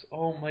sense.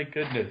 Oh, my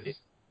goodness.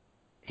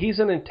 He's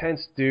an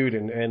intense dude,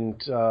 and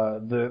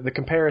the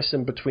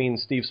comparison between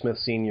Steve Smith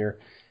Sr.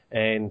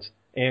 and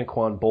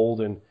Anquan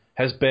Bolden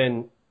has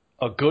been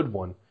a good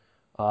one.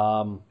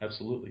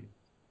 Absolutely.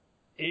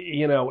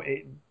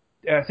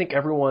 I think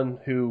everyone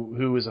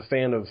who is a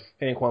fan of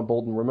Anquan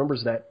Bolden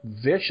remembers that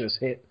vicious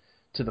hit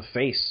to the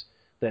face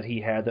that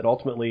he had that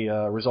ultimately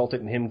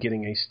resulted in him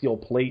getting a steel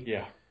plate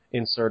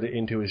inserted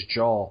into his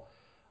jaw.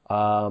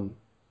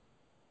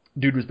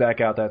 Dude was back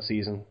out that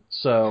season.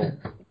 So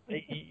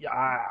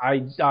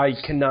I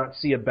cannot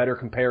see a better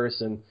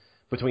comparison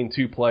between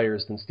 2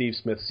 players than Steve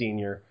Smith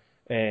Sr.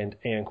 and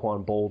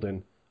Anquan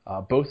Bolden,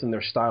 both in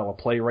their style of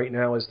play right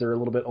now as they're a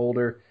little bit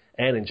older,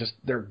 and in just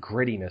their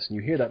grittiness. And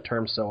you hear that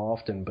term so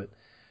often, but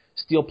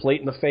steel plate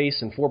in the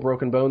face and 4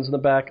 broken bones in the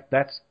back,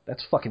 that's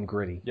fucking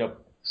gritty. Yep.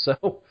 So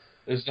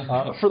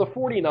for the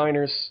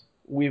 49ers,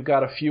 we've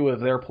got a few of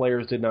their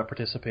players did not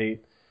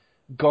participate.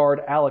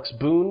 Guard Alex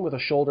Boone with a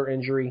shoulder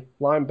injury.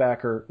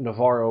 Linebacker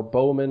Navarro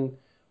Bowman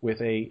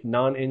with a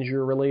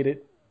non-injury related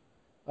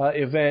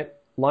event.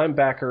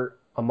 Linebacker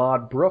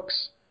Ahmad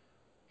Brooks.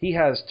 He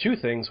has 2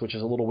 things, which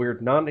is a little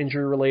weird,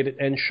 non-injury related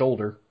and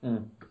shoulder.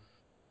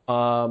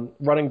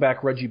 Running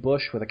back Reggie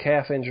Bush with a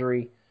calf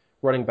injury.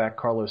 Running back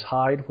Carlos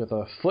Hyde with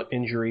a foot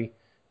injury.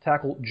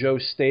 Tackle Joe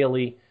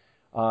Staley,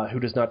 who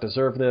does not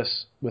deserve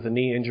this, with a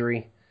knee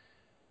injury.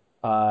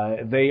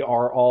 They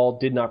all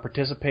did not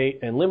participate,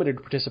 and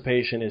limited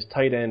participation is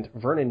tight end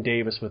Vernon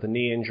Davis with a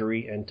knee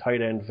injury and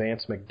tight end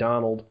Vance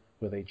McDonald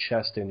with a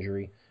chest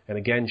injury. And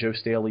again, Joe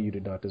Staley, you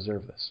did not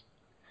deserve this.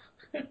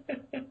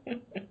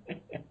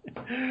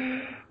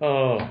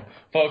 Oh,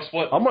 folks,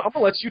 I'm gonna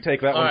let you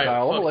take that one, right,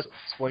 Kyle. folks, I'm gonna let you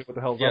explain what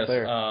the hell's up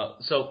there.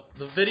 So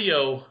the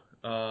video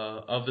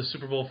of the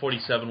Super Bowl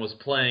 47 was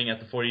playing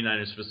at the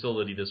 49ers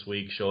facility this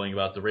week, showing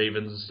about the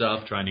Ravens and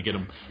stuff, trying to get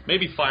them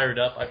maybe fired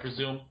up, I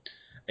presume.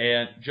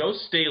 And Joe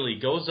Staley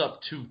goes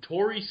up to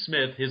Torrey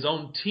Smith, his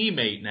own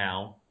teammate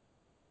now,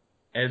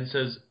 and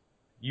says,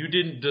 "You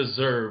didn't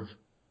deserve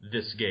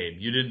this game.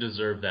 You didn't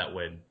deserve that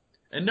win."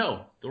 And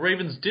no, the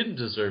Ravens didn't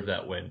deserve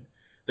that win.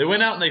 They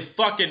went out and they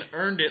fucking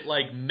earned it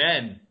like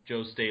men,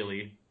 Joe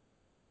Staley.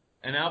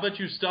 And how about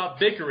you stop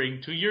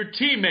bickering to your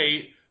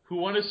teammate who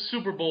won a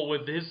Super Bowl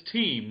with his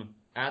team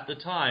at the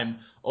time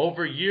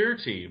over your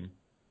team?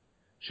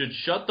 Should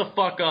shut the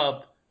fuck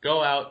up,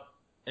 go out,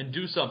 and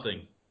do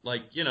something.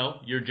 Like,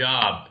 your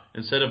job.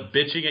 Instead of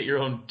bitching at your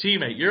own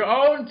teammate. Your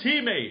own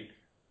teammate!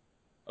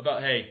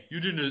 About, hey, you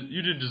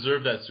didn't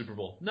deserve that Super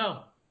Bowl.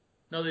 No,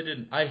 they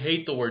didn't. I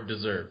hate the word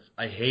deserve.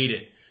 I hate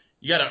it.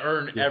 You got to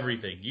earn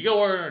everything. You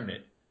go earn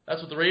it.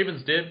 That's what the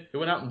Ravens did. They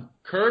went out and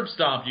curb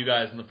stomped you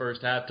guys in the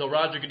first half till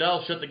Roger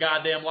Goodell shut the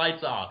goddamn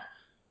lights off.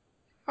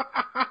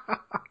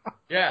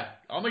 Yeah,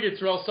 I'm gonna get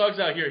Terrell Suggs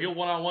out here. He'll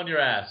one-on-one your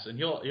ass, and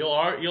he'll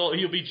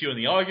beat you in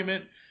the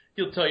argument.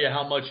 He'll tell you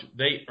how much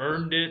they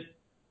earned it,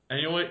 and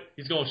you know what?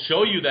 He's gonna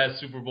show you that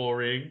Super Bowl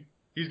ring.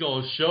 He's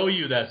gonna show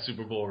you that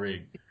Super Bowl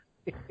ring,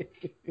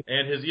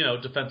 and his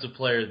Defensive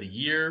Player of the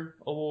Year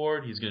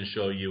award. He's gonna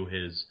show you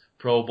his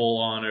Pro Bowl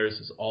honors,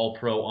 his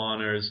All-Pro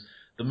honors.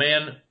 The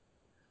man,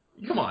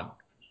 come on,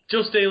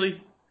 Joe Staley,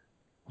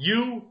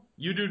 you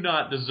do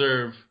not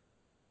deserve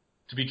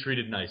to be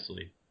treated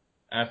nicely.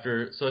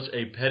 After such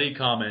a petty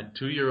comment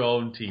to your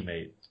own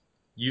teammate,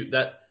 you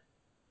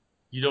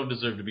don't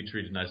deserve to be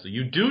treated nicely.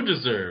 You do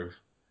deserve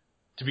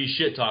to be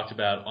shit talked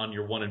about on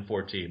your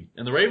 1-4 team.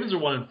 And the Ravens are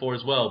 1-4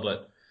 as well,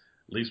 but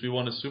at least we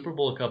won a Super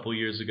Bowl a couple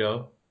years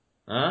ago,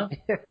 huh?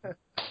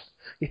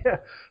 Yeah,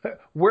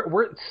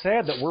 we're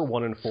sad that we're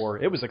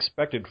 1-4. It was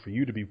expected for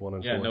you to be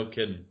 1-4. Yeah, no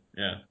kidding.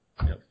 Yeah,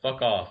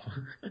 fuck off.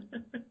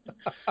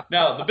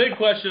 Now, the big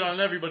question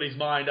on everybody's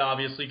mind,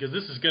 obviously, because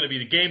this is going to be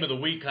the game of the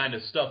week kind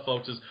of stuff,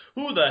 folks, is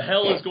who the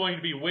hell is going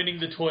to be winning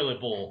the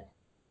toilet bowl?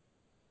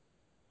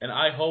 And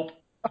I hope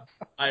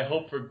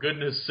for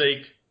goodness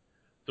sake,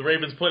 the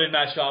Ravens put in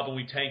Matt Schaub and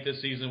we tank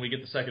this season, we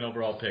get the second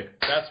overall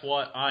pick. That's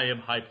what I am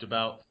hyped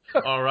about.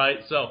 All right,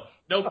 so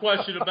no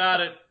question about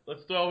it.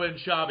 Let's throw in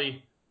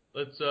Schaubby.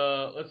 Let's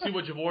see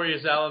what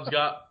Javorius Allen's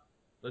got.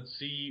 Let's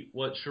see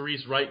what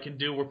Sharice Wright can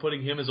do. We're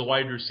putting him as a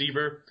wide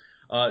receiver.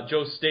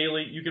 Joe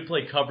Staley, you can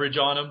play coverage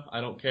on him.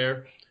 I don't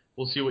care.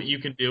 We'll see what you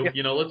can do.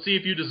 Let's see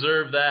if you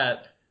deserve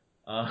that.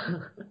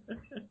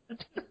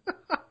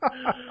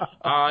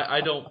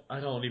 I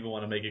don't even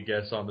want to make a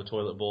guess on the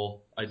toilet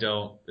bowl. I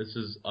don't. This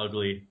is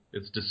ugly.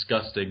 It's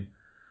disgusting.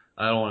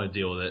 I don't want to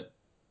deal with it.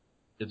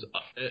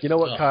 You know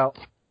what, Kyle?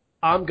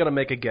 I'm gonna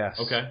make a guess.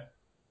 Okay.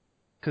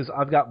 Because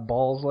I've got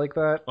balls like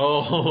that.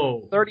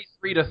 Oh.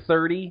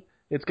 33-30.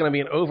 It's going to be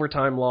an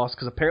overtime loss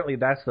because apparently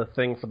that's the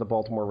thing for the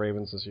Baltimore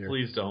Ravens this year.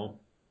 Please don't.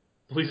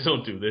 Please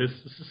don't do this.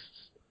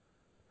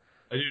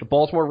 The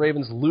Baltimore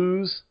Ravens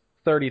lose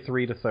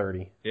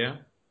 33-30. Yeah?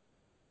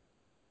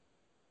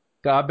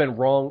 God, I've been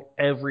wrong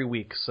every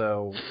week,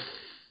 so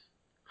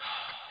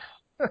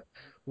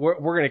we're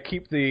going to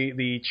keep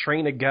the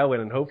train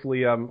going, and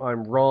hopefully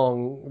I'm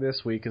wrong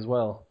this week as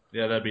well.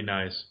 Yeah, that'd be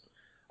nice.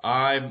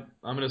 I'm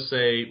going to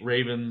say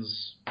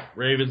Ravens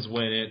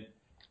win it.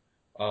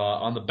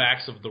 On the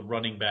backs of the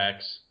running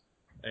backs,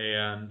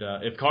 and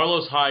if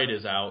Carlos Hyde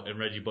is out and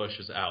Reggie Bush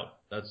is out,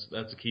 that's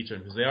a key term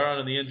because they are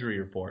on the injury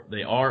report.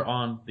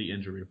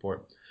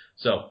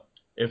 So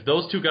if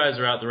those two guys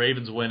are out, the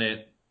Ravens win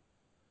it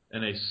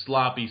in a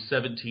sloppy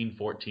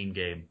 17-14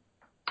 game.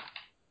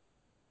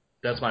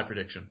 That's my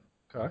prediction.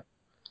 Okay.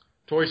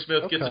 Torrey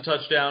Smith gets a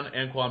touchdown.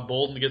 Anquan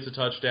Bolden gets a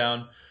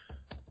touchdown.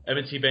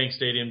 M&T Bank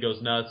Stadium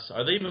goes nuts.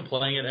 Are they even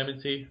playing at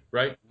M&T,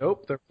 right?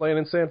 Nope, they're playing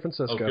in San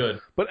Francisco. Oh,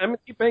 good. But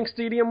M&T Bank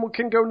Stadium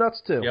can go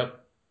nuts, too. Yep.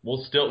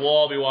 We'll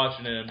all be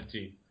watching at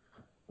M&T.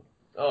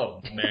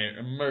 Oh,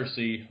 man.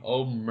 Mercy.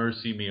 Oh,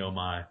 mercy me, oh,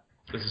 my.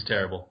 This is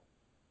terrible.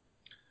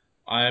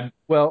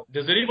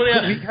 Does anybody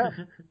have...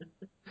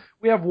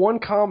 We have one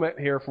comment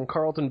here from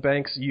Carlton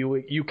Banks,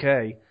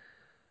 UK.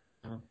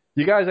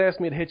 You guys asked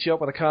me to hit you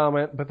up with a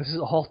comment, but this is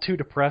all too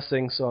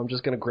depressing, so I'm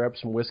just going to grab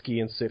some whiskey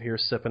and sit here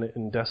sipping it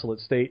in desolate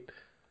state.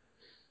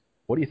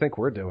 What do you think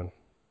we're doing?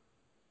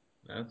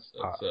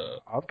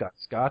 I've got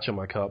scotch in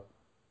my cup,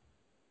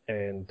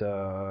 and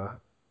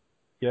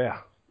yeah.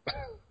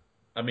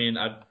 I mean,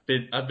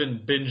 I've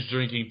been binge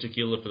drinking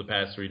tequila for the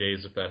past 3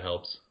 days, if that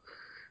helps.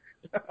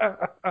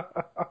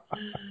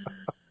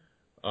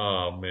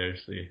 Oh,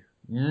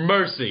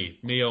 mercy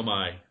me, oh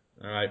my.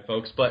 All right,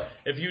 folks. But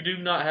if you do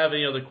not have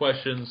any other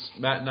questions,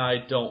 Matt and I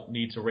don't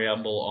need to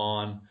ramble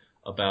on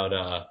about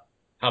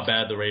how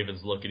bad the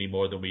Ravens look any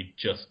more than we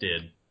just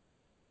did.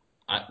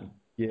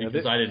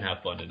 Because I didn't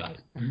have fun tonight.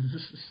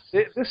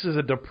 This is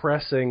a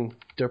depressing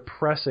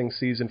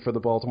season for the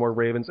Baltimore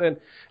Ravens. And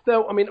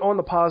though, I mean, on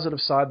the positive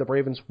side, the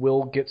Ravens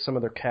will get some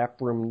of their cap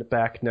room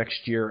back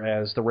next year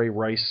as the Ray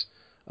Rice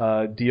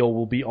deal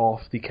will be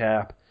off the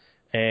cap.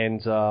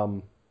 And,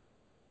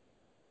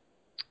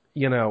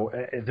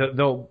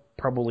 they'll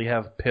probably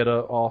have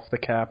Pitta off the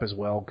cap as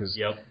well because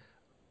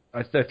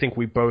I think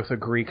we both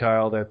agree,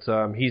 Kyle,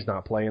 that he's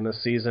not playing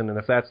this season. And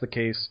if that's the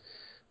case,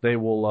 they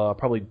will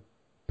probably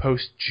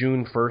post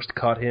June 1st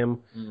cut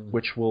him,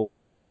 which will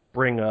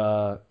bring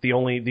the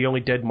only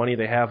dead money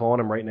they have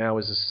on him right now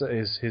is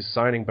his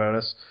signing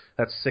bonus.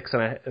 That's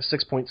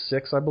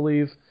 6.6, I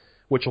believe,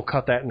 which will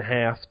cut that in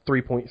half,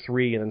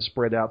 3.3, and then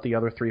spread out the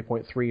other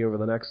 3.3 over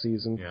the next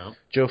season. Yeah.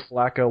 Joe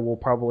Flacco will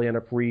probably end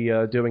up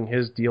redoing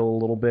his deal a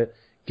little bit,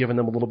 giving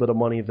them a little bit of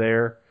money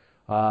there.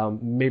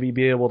 Maybe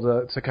be able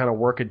to kind of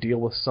work a deal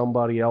with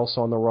somebody else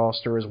on the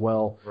roster as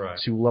well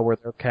to lower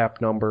their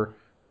cap number.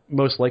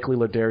 Most likely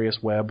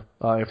Ladarius Webb,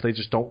 if they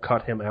just don't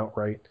cut him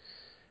outright.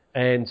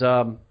 And,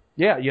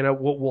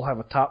 we'll have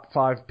a top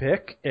 5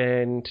 pick,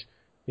 and,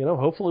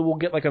 hopefully we'll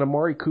get like an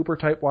Amari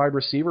Cooper-type wide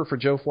receiver for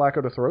Joe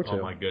Flacco to throw to.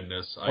 Oh, my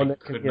goodness. I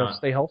could not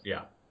stay healthy.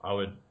 Yeah, I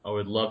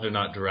would love to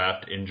not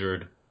draft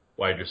injured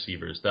wide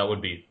receivers.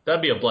 That'd be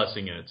a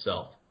blessing in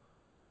itself.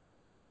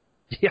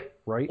 Yeah,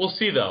 right? We'll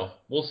see, though.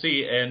 We'll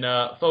see. And,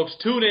 folks,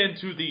 tune in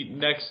to the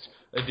next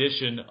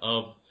edition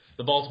of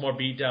the Baltimore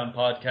Beatdown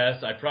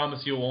podcast. I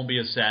promise you it won't be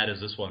as sad as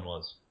this one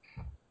was.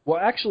 Well,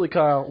 actually,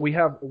 Kyle, we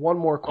have one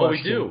more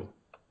question. Oh, we do?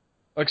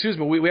 Excuse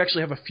me, we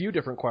actually have a few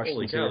different questions.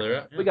 Holy cow,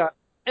 here. yeah. We got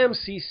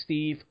MC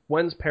Steve,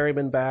 when's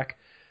Perryman back?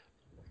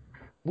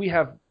 We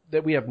have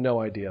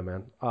no idea,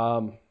 man.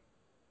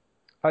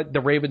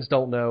 The Ravens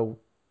don't know.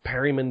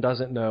 Perryman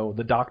doesn't know.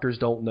 The doctors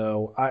don't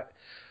know.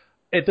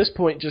 At this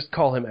point, just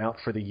call him out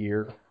for the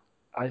year,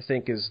 I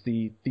think is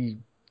the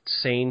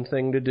sane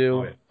thing to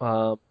do.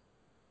 Oh, yeah.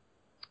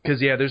 Because,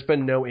 there's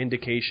been no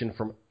indication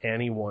from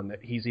anyone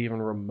that he's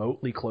even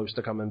remotely close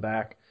to coming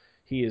back.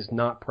 He has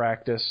not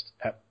practiced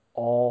at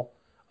all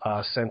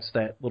since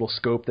that little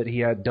scope that he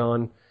had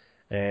done.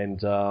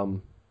 And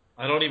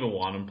I don't even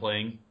want him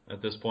playing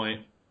at this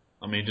point.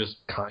 I mean, just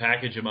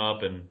package him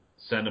up and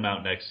send him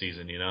out next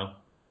season, you know?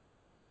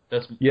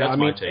 That's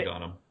my take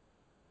on him.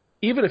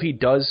 Even if he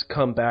does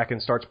come back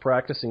and starts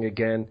practicing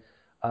again,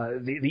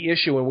 the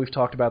issue, and we've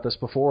talked about this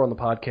before on the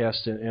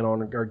podcast and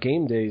on our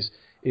game days,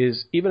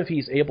 is even if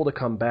he's able to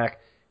come back,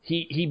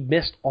 he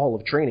missed all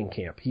of training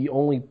camp. He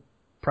only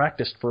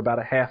practiced for about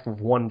a half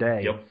of one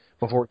day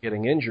before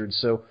getting injured.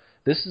 So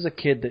this is a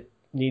kid that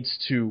needs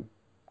to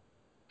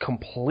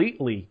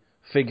completely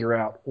figure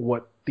out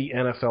what the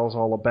NFL is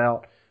all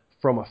about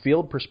from a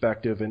field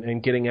perspective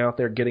and getting out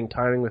there, getting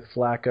timing with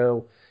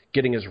Flacco,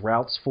 getting his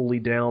routes fully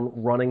down,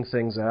 running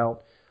things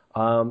out.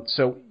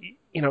 So,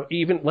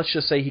 even let's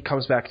just say he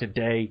comes back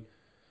today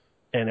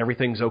and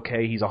everything's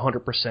okay, he's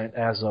 100%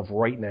 as of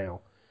right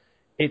now.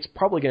 It's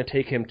probably going to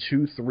take him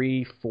 2,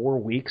 3, 4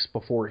 weeks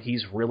before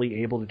he's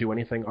really able to do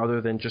anything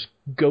other than just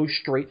go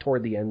straight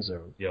toward the end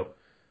zone. Yep.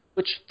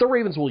 Which the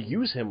Ravens will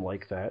use him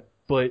like that,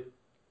 but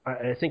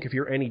I think if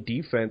you're any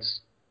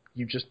defense,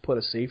 you just put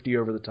a safety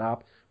over the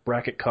top,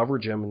 bracket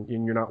coverage him,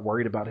 and you're not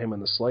worried about him in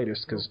the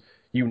slightest because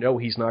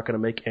he's not going to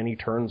make any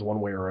turns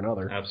one way or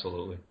another.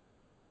 Absolutely.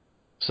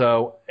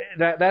 So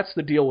that's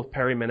the deal with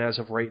Perryman as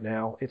of right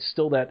now. It's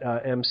still that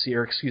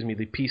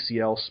the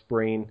PCL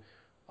sprain.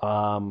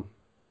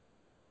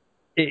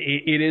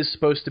 It is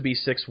supposed to be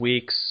 6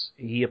 weeks.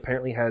 He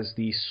apparently has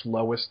the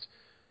slowest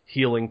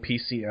healing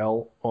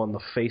PCL on the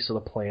face of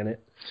the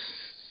planet.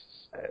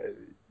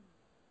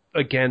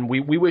 Again,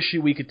 we wish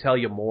we could tell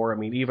you more. I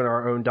mean, even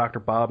our own Dr.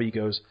 Bobby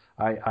goes,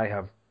 I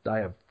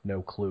have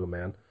no clue,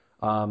 man.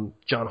 John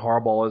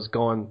Harbaugh is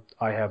gone.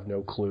 I have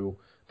no clue.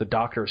 The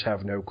doctors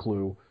have no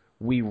clue.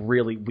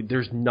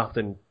 There's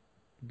nothing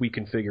we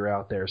can figure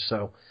out there.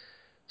 So,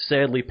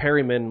 sadly,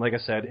 Perryman, like I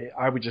said,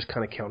 I would just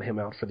kind of count him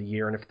out for the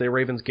year. And if the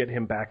Ravens get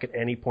him back at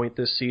any point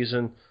this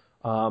season,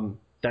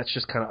 that's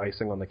just kind of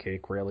icing on the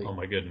cake, really. Oh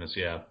my goodness,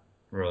 yeah,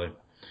 really.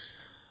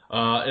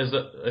 I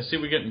see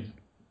we're getting.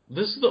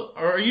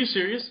 Are you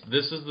serious?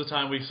 This is the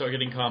time we start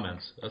getting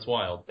comments. That's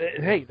wild.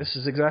 Hey, this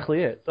is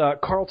exactly it.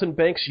 Carlton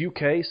Banks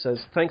UK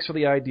says, thanks for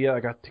the idea.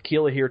 I got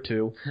tequila here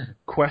too.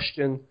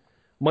 Question,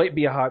 might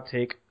be a hot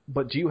take,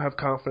 but do you have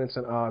confidence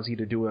in Ozzie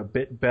to do a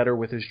bit better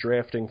with his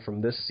drafting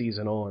from this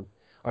season on?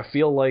 I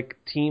feel like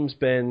team's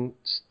been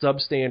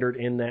substandard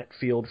in that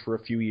field for a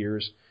few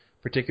years,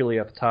 particularly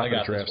at the top of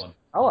the draft.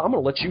 I'm going to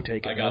let you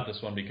take it. I got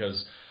this one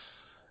because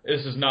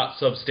this is not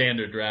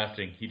substandard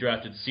drafting. He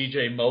drafted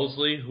C.J.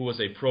 Mosley, who was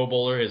a Pro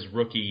Bowler his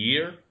rookie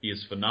year. He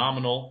is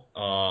phenomenal.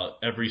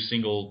 Every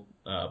single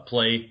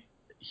play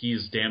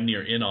he's damn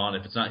near in on.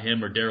 If it's not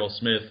him or Darryl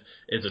Smith,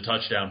 it's a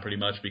touchdown pretty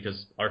much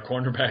because our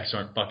cornerbacks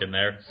aren't fucking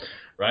there.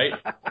 Right?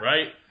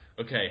 Right?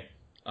 Okay.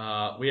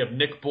 We have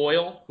Nick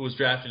Boyle, who was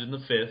drafted in the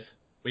 5th.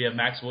 We have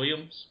Max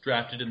Williams,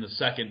 drafted in the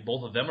 2nd.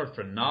 Both of them are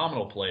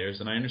phenomenal players,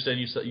 and I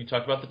understand you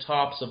talked about the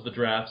tops of the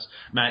drafts.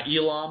 Matt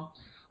Elam,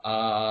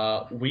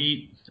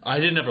 I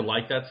didn't ever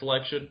like that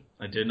selection.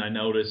 I didn't. I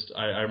noticed.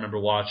 I remember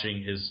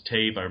watching his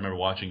tape. I remember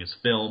watching his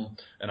film,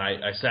 and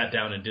I sat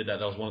down and did that.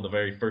 That was one of the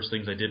very first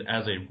things I did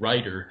as a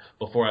writer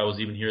before I was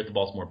even here at the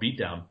Baltimore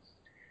Beatdown.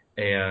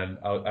 And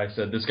I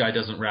said, this guy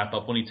doesn't wrap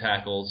up when he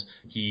tackles.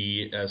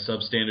 He has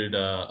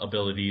substandard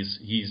abilities.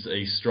 He's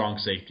a strong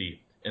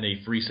safety in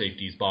a free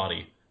safety's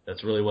body.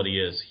 That's really what he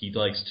is. He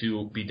likes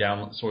to be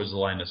down towards the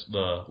line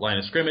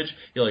of scrimmage.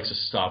 He likes to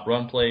stop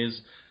run plays,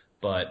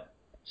 but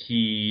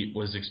he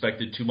was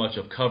expected too much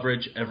of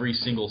coverage every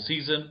single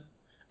season.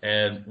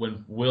 And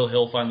when Will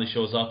Hill finally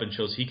shows up and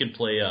shows he can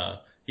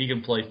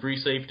play free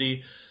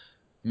safety,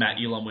 Matt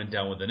Elam went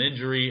down with an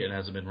injury and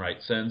hasn't been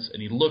right since.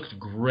 And he looked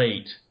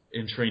great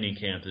in training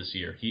camp this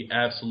year. He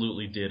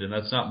absolutely did. And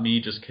that's not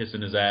me just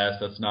kissing his ass.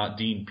 That's not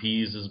Dean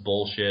Pease'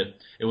 bullshit.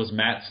 It was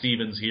Matt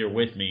Stevens here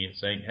with me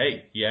saying,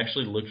 hey, he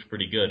actually looked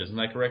pretty good. Isn't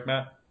that correct,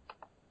 Matt?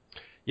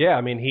 Yeah,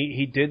 I mean,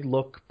 he did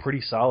look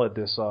pretty solid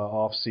this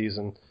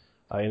offseason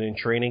and in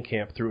training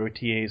camp through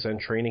OTAs and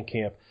training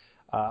camp.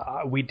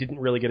 We didn't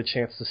really get a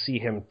chance to see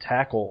him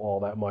tackle all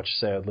that much,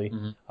 sadly,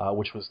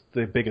 which was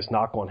the biggest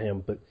knock on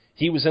him. But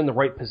he was in the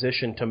right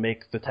position to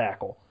make the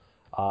tackle.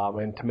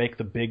 And to make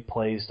the big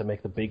plays, to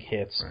make the big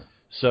hits. Right.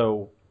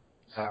 So,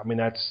 I mean,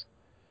 that's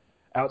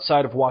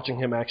outside of watching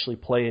him actually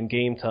play in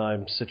game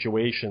time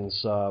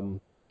situations.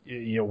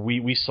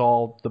 we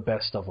saw the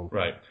best of them.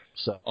 Right.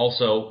 So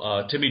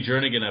Also, Timmy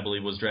Jernigan, I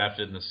believe, was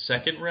drafted in the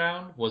second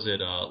round. Was it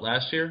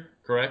last year?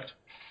 Correct.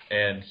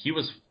 And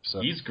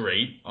he's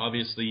great.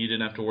 Obviously, you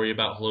didn't have to worry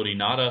about Haloti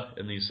Ngata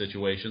in these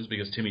situations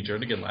because Timmy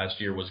Jernigan last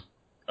year was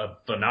a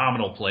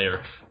phenomenal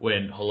player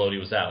when Haloti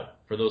was out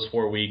for those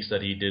 4 weeks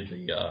that he did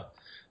the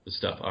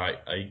stuff. All right.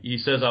 He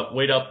says,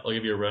 wait up. I'll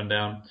give you a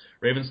rundown.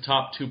 Ravens'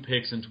 top 2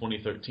 picks in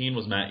 2013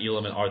 was Matt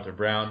Elam and Arthur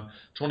Brown.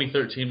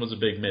 2013 was a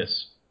big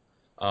miss.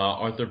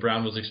 Arthur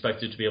Brown was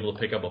expected to be able to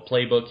pick up a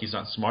playbook. He's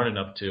not smart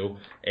enough to,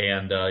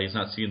 and he's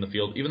not seeing the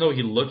field, even though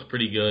he looked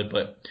pretty good.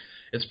 But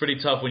it's pretty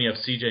tough when you have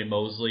C.J.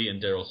 Mosley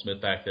and Daryl Smith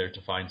back there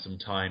to find some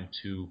time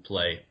to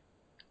play.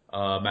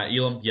 Matt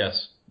Elam,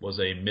 yes, was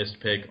a missed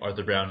pick.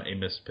 Arthur Brown, a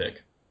missed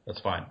pick.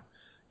 That's fine.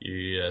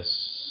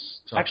 Yes.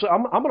 Actually,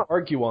 I'm going to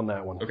argue on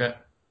that one. Okay.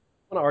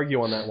 I'm going to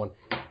argue on that one.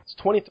 It's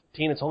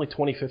 2013. It's only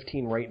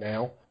 2015 right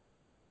now.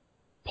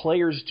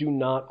 Players do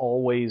not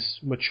always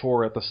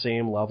mature at the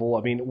same level.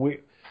 I mean,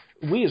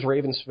 we as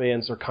Ravens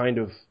fans are kind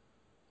of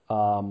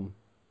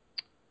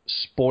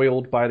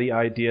spoiled by the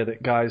idea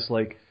that guys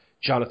like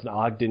Jonathan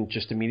Ogden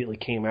just immediately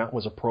came out and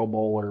was a Pro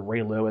Bowler.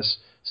 Ray Lewis,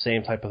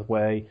 same type of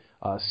way.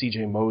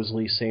 C.J.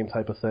 Mosley, same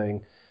type of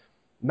thing.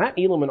 Matt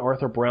Elam and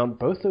Arthur Brown,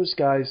 both those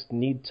guys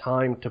need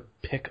time to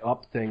pick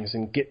up things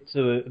and get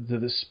to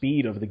the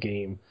speed of the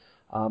game.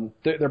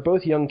 They're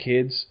both young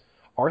kids.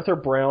 Arthur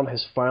Brown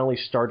has finally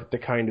started to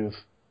kind of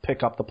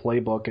pick up the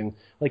playbook, and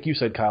like you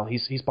said, Kyle,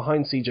 he's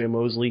behind C.J.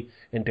 Mosley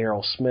and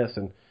Daryl Smith,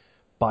 and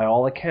by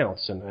all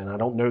accounts, and I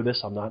don't know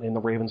this, I'm not in the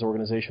Ravens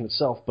organization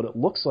itself, but it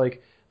looks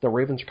like the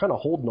Ravens are kind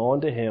of holding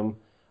on to him,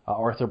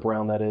 Arthur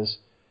Brown that is,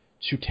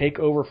 to take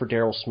over for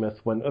Daryl Smith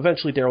when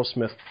eventually Daryl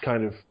Smith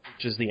kind of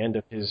reaches the end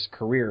of his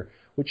career,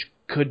 which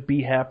could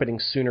be happening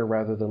sooner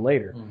rather than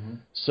later. Mm-hmm.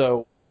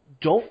 So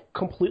don't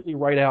completely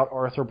write out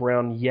Arthur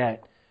Brown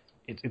yet.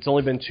 It's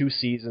only been 2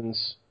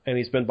 seasons, and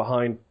he's been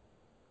behind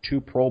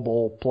 2 Pro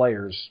Bowl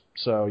players,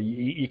 so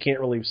you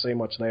can't really say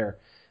much there.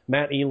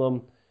 Matt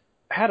Elam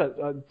had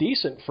a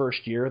decent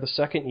first year. The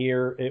second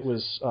year, it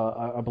was,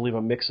 I believe,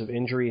 a mix of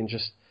injury and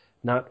just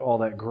not all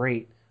that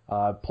great,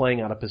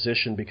 playing out of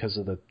position because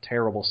of the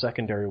terrible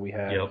secondary we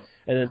had, yep.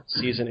 And then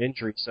season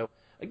injury. So,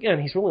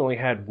 again, he's really only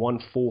had 1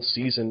 full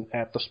season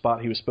at the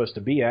spot he was supposed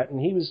to be at,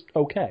 and he was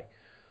okay.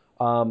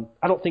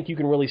 I don't think you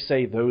can really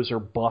say those are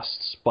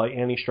busts by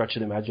any stretch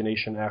of the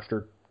imagination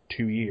after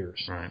 2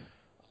 years. Right.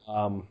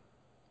 I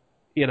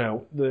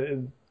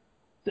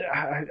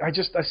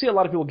see a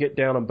lot of people get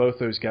down on both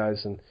those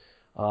guys, and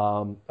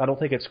I don't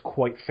think it's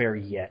quite fair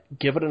yet.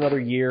 Give it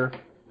another year,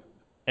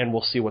 and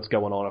we'll see what's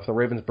going on if the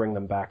Ravens bring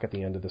them back at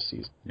the end of the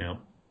season. Yeah.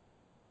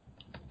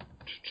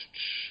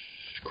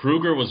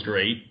 Kruger was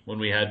great when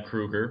we had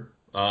Kruger.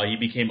 He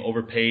became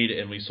overpaid,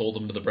 and we sold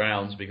him to the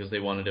Browns because they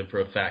wanted him for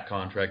a fat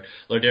contract.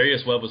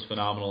 Lardarius Webb was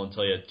phenomenal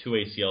until he had 2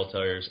 ACL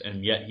tears,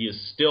 and yet he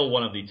is still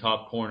one of the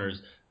top corners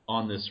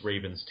on this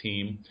Ravens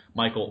team.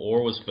 Michael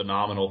Orr was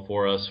phenomenal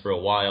for us for a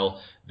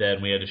while.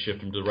 Then we had to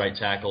shift him to the right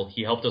tackle.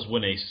 He helped us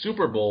win a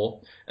Super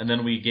Bowl, and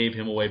then we gave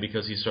him away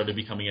because he started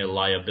becoming a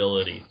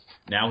liability.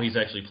 Now he's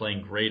actually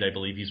playing great. I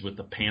believe he's with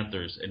the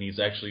Panthers, and he's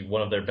actually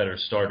one of their better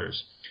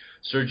starters.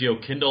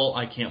 Sergio Kindle,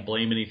 I can't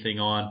blame anything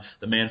on.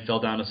 The man fell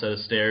down a set of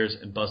stairs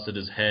and busted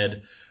his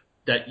head.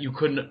 That you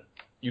couldn't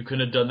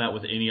have done that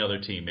with any other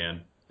team,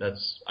 man.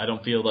 I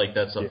don't feel like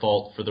that's a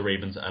fault for the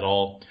Ravens at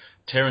all.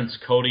 Terrence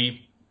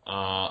Cody,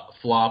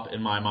 flop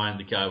in my mind.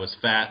 The guy was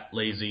fat,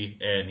 lazy,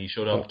 and he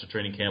showed up to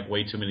training camp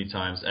way too many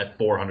times at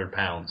 400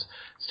 pounds.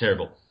 It's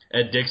terrible.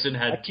 Ed Dixon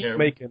had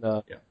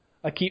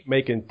I keep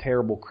making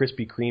terrible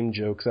Krispy Kreme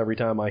jokes every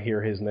time I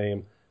hear his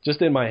name. Just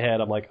in my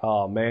head, I'm like,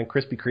 oh, man,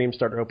 Krispy Kreme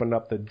started opening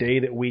up the day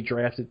that we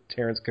drafted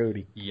Terrence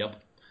Cody. Yep.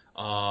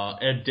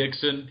 Ed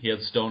Dixon, he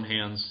had stone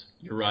hands.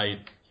 You're right.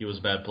 He was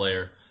a bad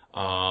player.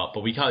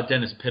 But we caught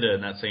Dennis Pitta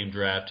in that same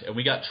draft, and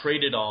we got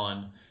traded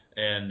on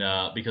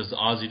and because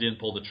Ozzie didn't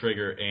pull the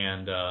trigger,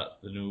 and the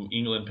New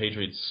England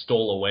Patriots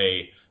stole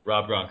away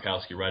Rob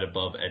Gronkowski right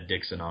above Ed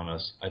Dixon on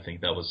us. I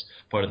think that was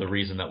part of the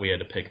reason that we had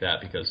to pick that,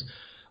 because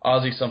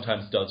Ozzie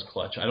sometimes does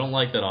clutch. I don't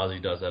like that Ozzie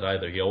does that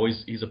either.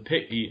 He's a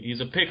pick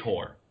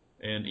whore.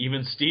 And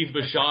even Steve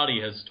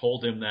Bisciotti has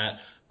told him that,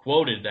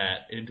 quoted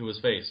that into his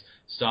face.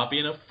 Stop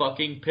being a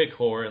fucking pick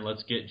whore and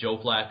let's get Joe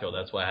Flacco.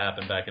 That's what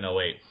happened back in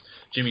 2008.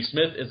 Jimmy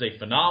Smith is a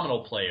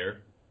phenomenal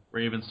player.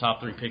 Ravens'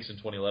 top 3 picks in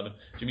 2011.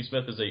 Jimmy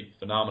Smith is a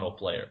phenomenal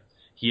player.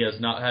 He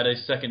has not had a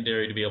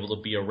secondary to be able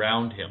to be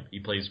around him. He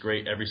plays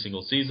great every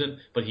single season,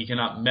 but he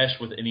cannot mesh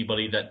with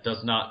anybody that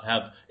does not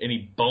have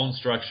any bone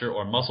structure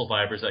or muscle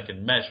fibers that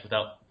can mesh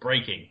without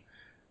breaking.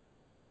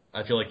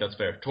 I feel like that's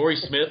fair. Torrey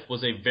Smith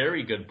was a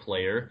very good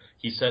player.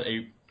 He set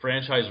a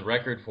franchise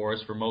record for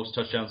us for most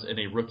touchdowns in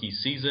a rookie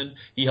season.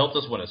 He helped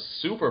us win a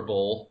Super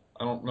Bowl.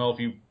 I don't know if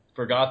you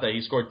forgot that.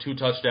 He scored 2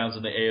 touchdowns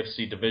in the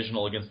AFC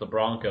Divisional against the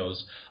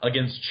Broncos,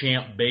 against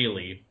Champ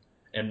Bailey.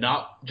 And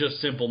not just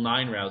simple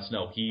 9 routes.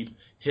 No, he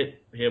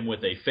hit him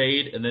with a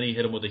fade, and then he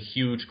hit him with a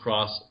huge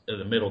cross in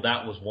the middle.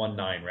 That was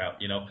 1-9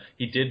 route.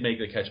 He did make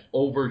the catch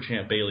over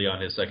Champ Bailey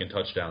on his second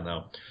touchdown,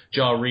 though.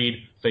 Ja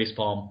Reed,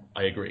 facepalm,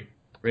 I agree.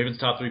 Ravens'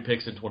 top 3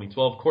 picks in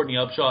 2012. Courtney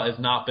Upshaw has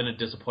not been a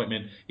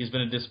disappointment. He's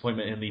been a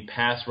disappointment in the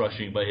pass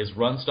rushing, but his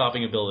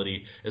run-stopping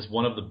ability is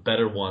one of the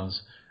better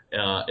ones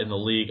in the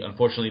league.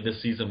 Unfortunately,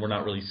 this season we're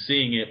not really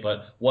seeing it,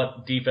 but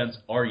what defense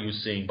are you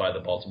seeing by the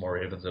Baltimore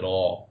Ravens at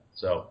all?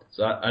 So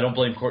I don't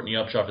blame Courtney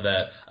Upshaw for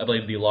that. I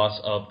blame the loss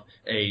of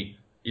a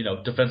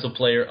defensive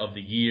player of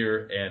the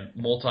year and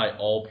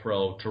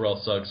multi-all-pro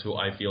Terrell Suggs, who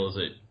I feel is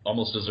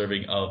almost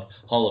deserving of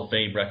Hall of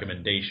Fame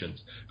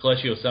recommendations.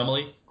 Kelechi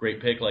Osemele,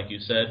 great pick, like you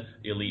said,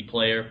 elite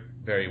player,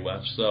 very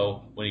much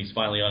so. When he's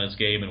finally on his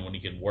game and when he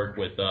can work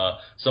with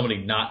somebody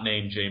not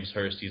named James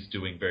Hurst, he's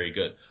doing very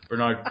good.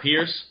 Bernard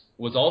Pierce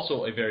was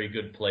also a very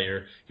good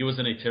player. He was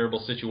in a terrible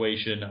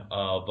situation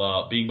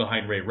of being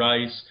behind Ray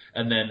Rice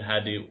and then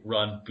had to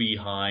run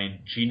behind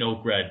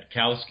Gino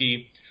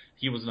Gradkowski.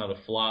 He was not a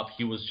flop.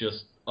 He was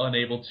just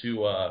unable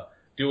to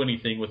do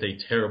anything with a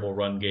terrible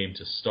run game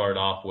to start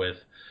off with.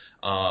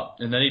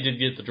 And then he did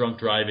get the drunk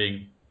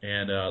driving,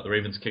 and the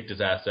Ravens kicked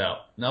his ass out.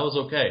 And that was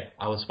okay.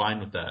 I was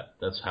fine with that.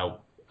 That's how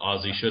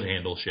Ozzie should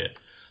handle shit.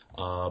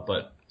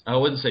 But I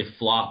wouldn't say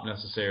flop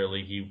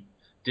necessarily. He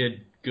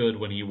did good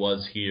when he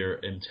was here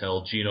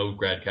until Gino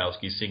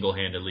Gradkowski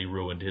single-handedly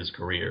ruined his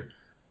career.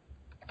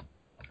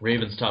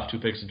 Ravens' top 2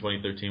 picks in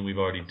 2013. We've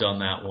already done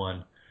that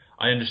one.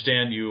 I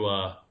understand you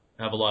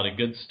have a lot of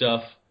good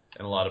stuff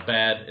and a lot of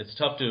bad. It's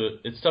tough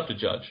to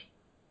judge.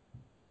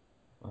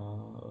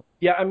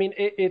 Yeah, I mean,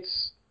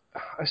 it's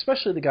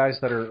especially the guys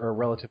that are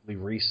relatively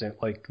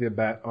recent, like the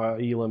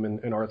Elam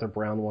and Arthur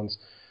Brown ones,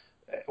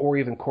 or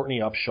even Courtney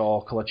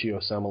Upshaw, Kelechi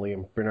Osemele,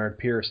 and Bernard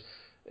Pierce.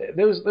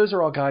 Those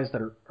are all guys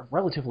that are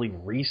relatively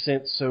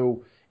recent,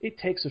 so it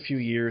takes a few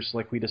years,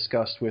 like we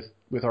discussed with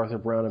Arthur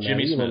Brown and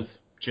Jimmy Elam,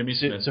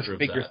 Smith to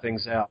figure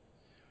things out.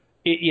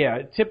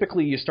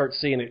 Typically you start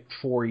seeing it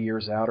 4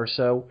 years out or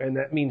so, and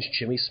that means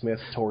Jimmy Smith,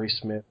 Torrey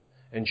Smith,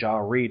 and Ja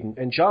Reed.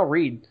 And Ja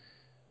Reed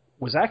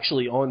was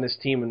actually on this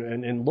team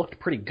and looked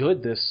pretty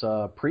good this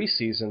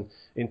preseason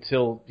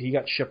until he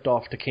got shipped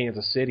off to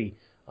Kansas City.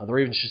 The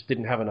Ravens just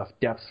didn't have enough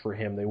depth for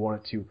him. They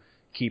wanted to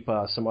keep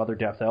some other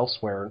depth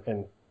elsewhere,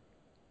 and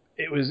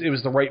it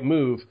was the right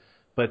move.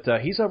 But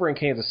he's over in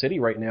Kansas City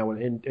right now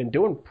and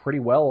doing pretty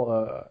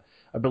well.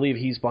 I believe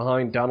he's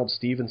behind Donald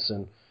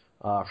Stevenson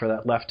for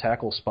that left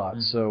tackle spot.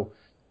 Mm-hmm. So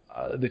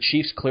the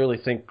Chiefs clearly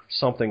think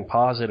something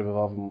positive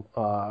of him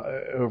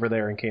over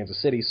there in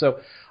Kansas City. So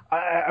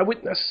I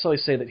wouldn't necessarily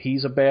say that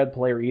he's a bad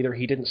player either.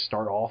 He didn't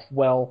start off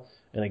well.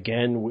 And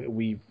again,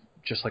 we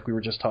just like we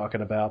were just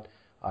talking about,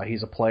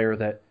 he's a player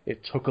that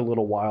it took a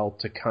little while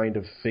to kind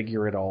of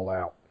figure it all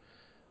out.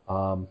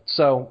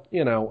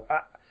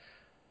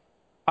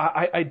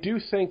 I do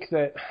think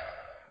that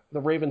the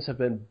Ravens have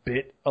been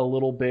bit a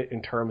little bit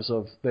in terms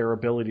of their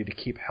ability to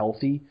keep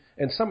healthy,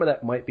 and some of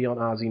that might be on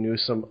Ozzie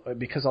Newsome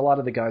because a lot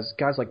of the guys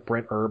like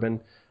Brent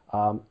Urban,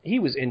 he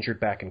was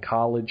injured back in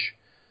college.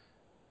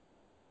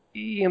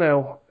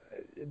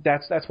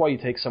 That's why you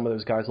take some of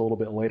those guys a little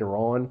bit later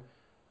on.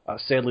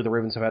 Sadly, the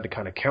Ravens have had to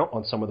kind of count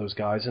on some of those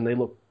guys, and they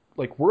look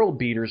like world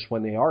beaters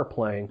when they are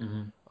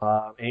playing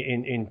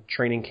in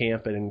training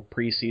camp and in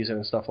preseason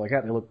and stuff like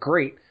that. They look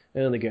great,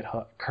 and then they get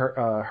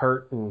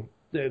hurt, and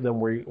then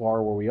we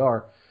are where we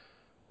are.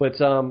 But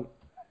I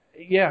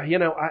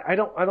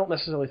don't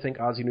necessarily think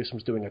Ozzie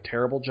Newsome's doing a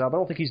terrible job. I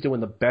don't think he's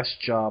doing the best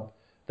job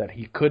that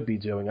he could be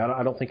doing.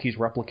 I don't think he's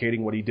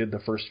replicating what he did the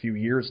first few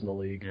years in the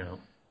league. Yeah.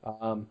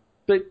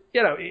 But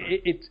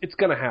it's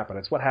going to happen.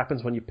 It's what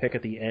happens when you pick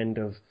at the end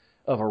of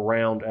a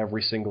round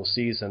every single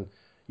season.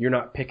 You're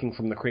not picking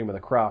from the cream of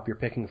the crop. You're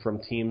picking from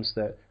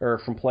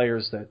from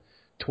players that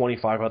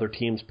 25 other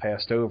teams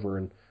passed over.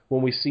 And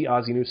when we see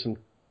Ozzie Newsome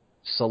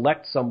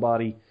select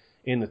somebody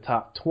in the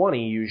top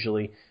 20,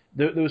 usually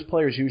those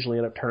players usually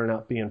end up turning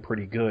out being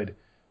pretty good,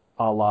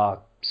 a la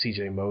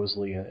C.J.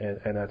 Mosley and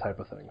that type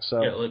of thing. So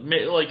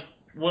like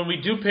when we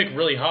do pick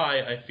really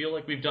high, I feel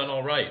like we've done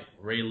all right.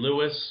 Ray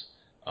Lewis,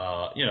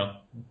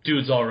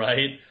 dude's all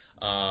right.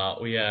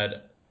 We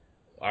had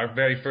our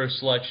very first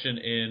selection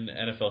in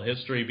NFL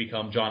history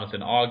become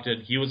Jonathan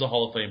Ogden. He was a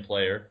Hall of Fame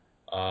player.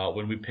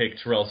 When we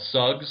picked Terrell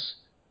Suggs,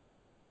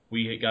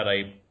 we got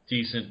a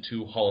decent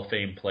to Hall of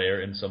Fame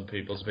player in some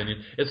people's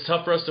opinion. It's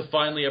tough for us to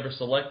finally ever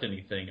select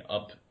anything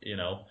up,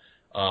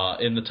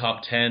 in the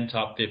top 10,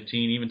 top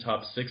 15, even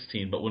top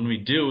 16. But when we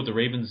do, the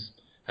Ravens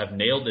have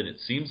nailed it. It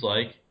seems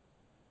like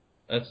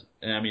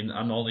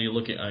I'm only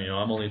looking,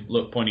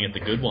 pointing at the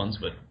good ones,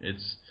 but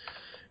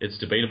it's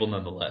debatable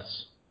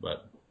nonetheless.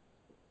 But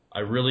I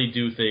really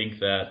do think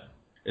that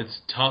it's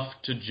tough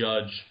to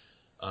judge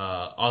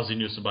Ozzie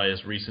Newsome by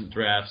his recent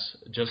drafts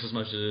just as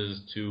much as it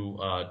is to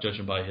judge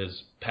him by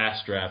his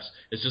past drafts.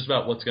 It's just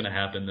about what's going to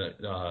happen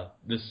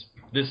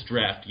this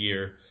draft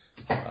year.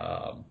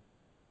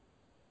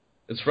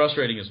 It's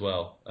frustrating as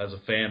well as a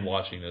fan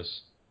watching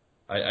this.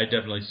 I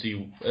definitely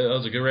see. That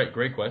was a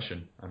great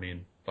question. I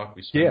mean, fuck,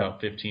 we spent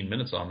about 15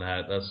 minutes on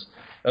that.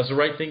 That's the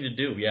right thing to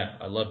do. Yeah,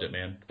 I loved it,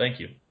 man. Thank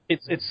you.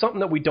 It's something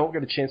that we don't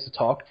get a chance to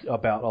talk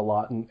about a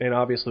lot, and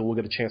obviously we'll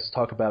get a chance to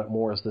talk about it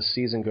more as the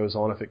season goes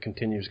on if it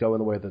continues going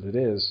the way that it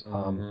is.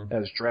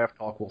 As draft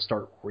talk will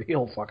start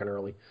real fucking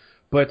early.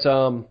 But,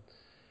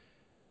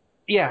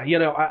 yeah,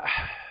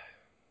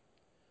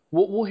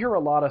 we'll hear a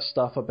lot of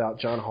stuff about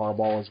John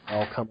Harbaugh as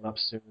well coming up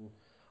soon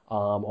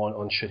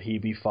on should he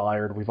be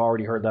fired. We've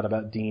already heard that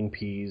about Dean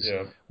Pease.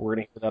 Yeah. We're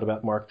going to hear that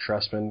about Mark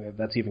Trestman.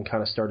 That's even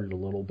kind of started a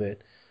little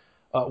bit.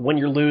 When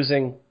you're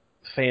losing,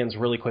 fans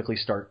really quickly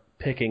start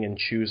picking and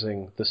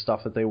choosing the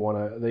stuff that they want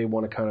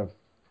to kind of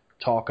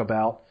talk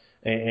about,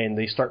 and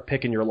they start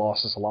picking your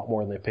losses a lot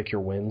more than they pick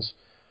your wins.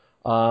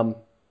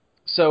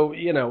 So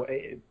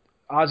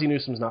Ozzie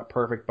Newsome's not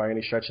perfect by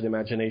any stretch of the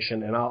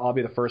imagination, and I'll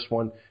be the first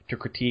one to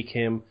critique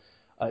him,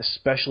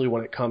 especially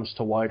when it comes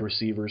to wide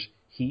receivers.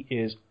 He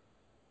is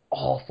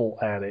awful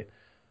at it.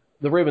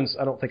 The Ravens,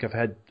 I don't think, have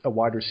had a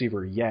wide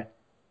receiver yet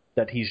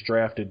that he's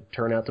drafted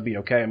turn out to be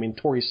okay. I mean,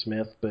 Torrey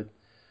Smith, but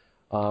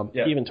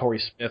even Torrey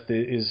Smith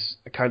is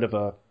kind of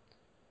a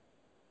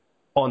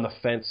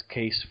on-the-fence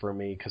case for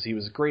me because he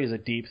was great as a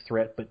deep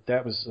threat, but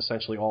that was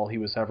essentially all he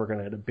was ever going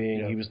to end up being.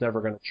 Yeah. He was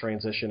never going to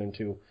transition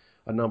into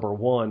a number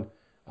one.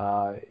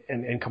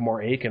 And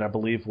Kamar Aiken, I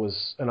believe,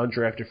 was an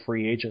undrafted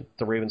free agent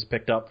the Ravens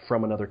picked up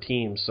from another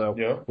team,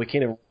 so we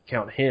can't even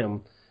count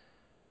him.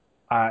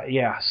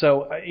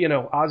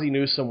 Ozzie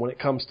Newsome, when it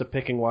comes to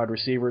picking wide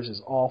receivers,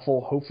 is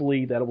awful.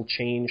 Hopefully that will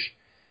change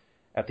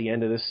at the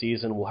end of this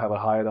season. We'll have a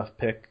high enough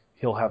pick.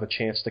 He'll have a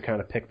chance to kind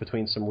of pick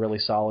between some really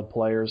solid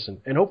players,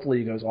 and hopefully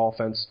he goes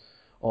offense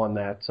on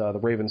that. The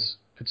Ravens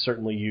could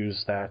certainly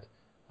use that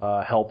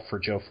help for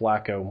Joe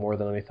Flacco more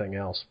than anything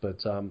else.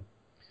 But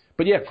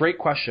yeah, great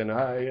question,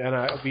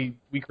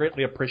 we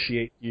greatly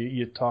appreciate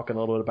you talking a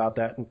little bit about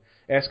that and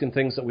asking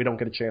things that we don't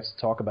get a chance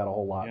to talk about a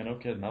whole lot. Yeah, no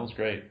kidding, that was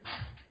great.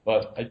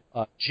 But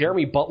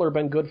Jeremy Butler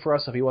been good for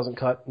us if he wasn't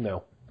cut?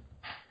 No.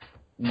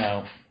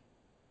 No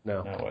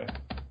way.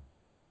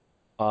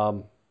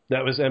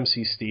 That was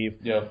MC Steve.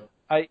 Yeah.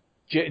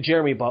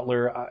 Jeremy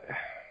Butler,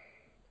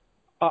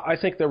 I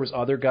think there was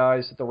other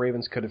guys that the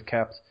Ravens could have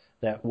kept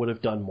that would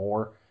have done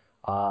more.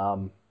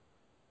 What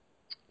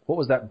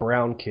was that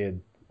Brown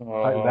kid? I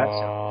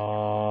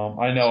know.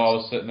 I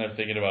was sitting there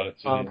thinking about it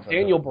too.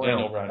 Daniel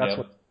Brown. That's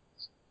what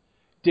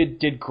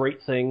did great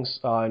things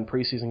in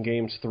preseason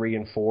games 3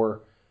 and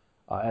 4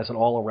 as an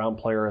all-around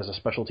player, as a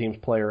special teams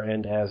player,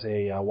 and as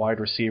a wide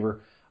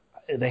receiver.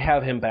 They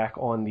have him back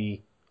on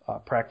the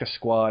practice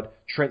squad.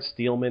 Trent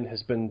Steelman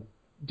has been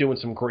doing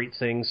some great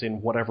things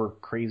in whatever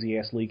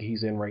crazy-ass league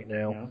he's in right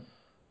now.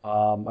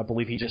 Yeah. I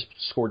believe he just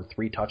scored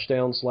 3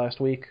 touchdowns last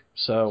week.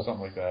 So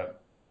something like that.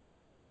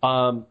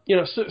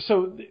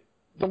 So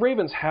the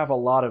Ravens have a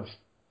lot of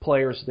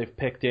players they've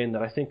picked in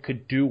that I think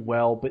could do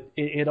well, but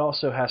it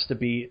also has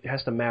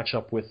to match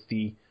up with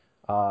the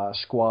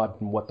squad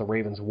and what the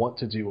Ravens want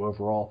to do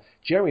overall.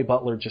 Jeremy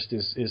Butler just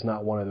is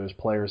not one of those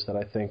players that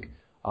I think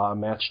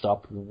matched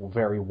up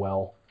very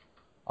well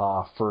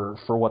for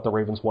what the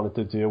Ravens wanted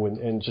to do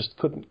and just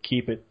couldn't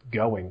keep it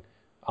going,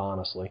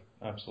 honestly.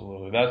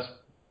 Absolutely. That's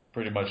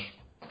pretty much,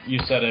 you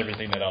said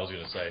everything that I was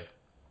going to say.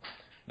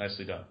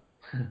 Nicely done.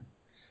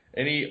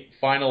 Any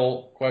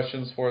final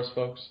questions for us,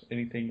 folks?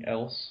 Anything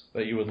else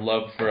that you would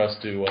love for us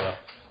to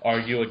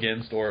argue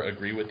against or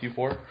agree with you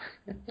for?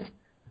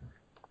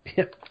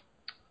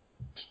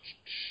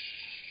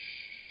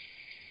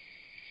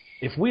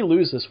 If we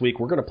lose this week,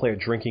 we're going to play a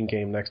drinking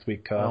game next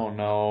week, Kyle. Oh,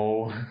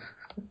 no.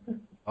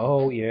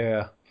 Oh,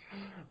 yeah.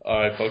 All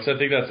right, folks, I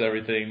think that's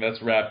everything.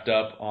 That's wrapped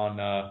up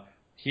on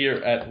here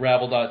at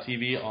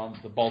Rabble.tv on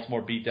the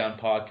Baltimore Beatdown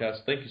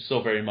podcast. Thank you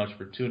so very much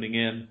for tuning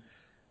in,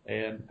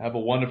 and have a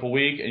wonderful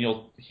week. And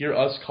you'll hear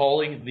us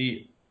calling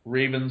the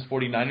Ravens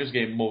 49ers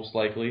game most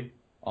likely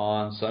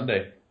on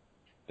Sunday.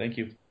 Thank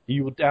you.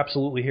 You would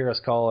absolutely hear us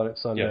calling it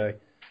Sunday,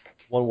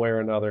 one way or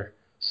another.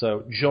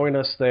 So join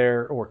us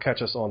there or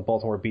catch us on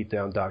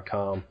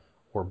BaltimoreBeatdown.com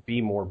or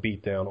Be More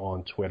Beatdown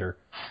on Twitter.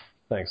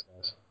 Thanks,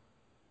 guys.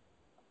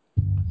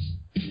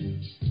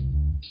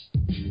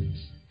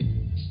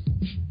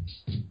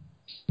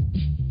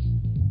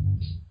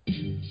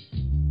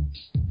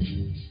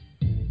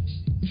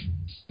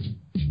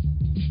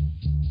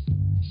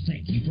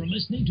 Thank you for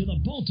listening to the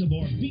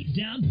Baltimore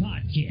Beatdown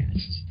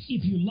Podcast.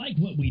 If you like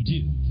what we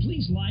do,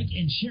 please like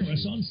and share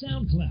us on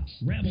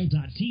SoundCloud,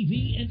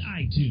 Rabble.tv, and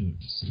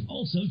iTunes.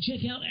 Also,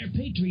 check out our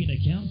Patreon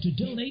account to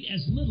donate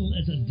as little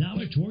as $1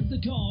 toward the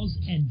cause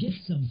and get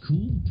some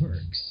cool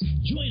perks.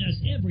 Join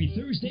us every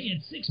Thursday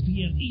at 6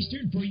 p.m.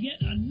 Eastern for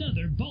yet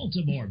another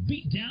Baltimore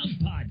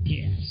Beatdown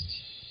Podcast.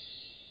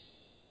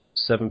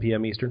 7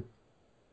 p.m. Eastern.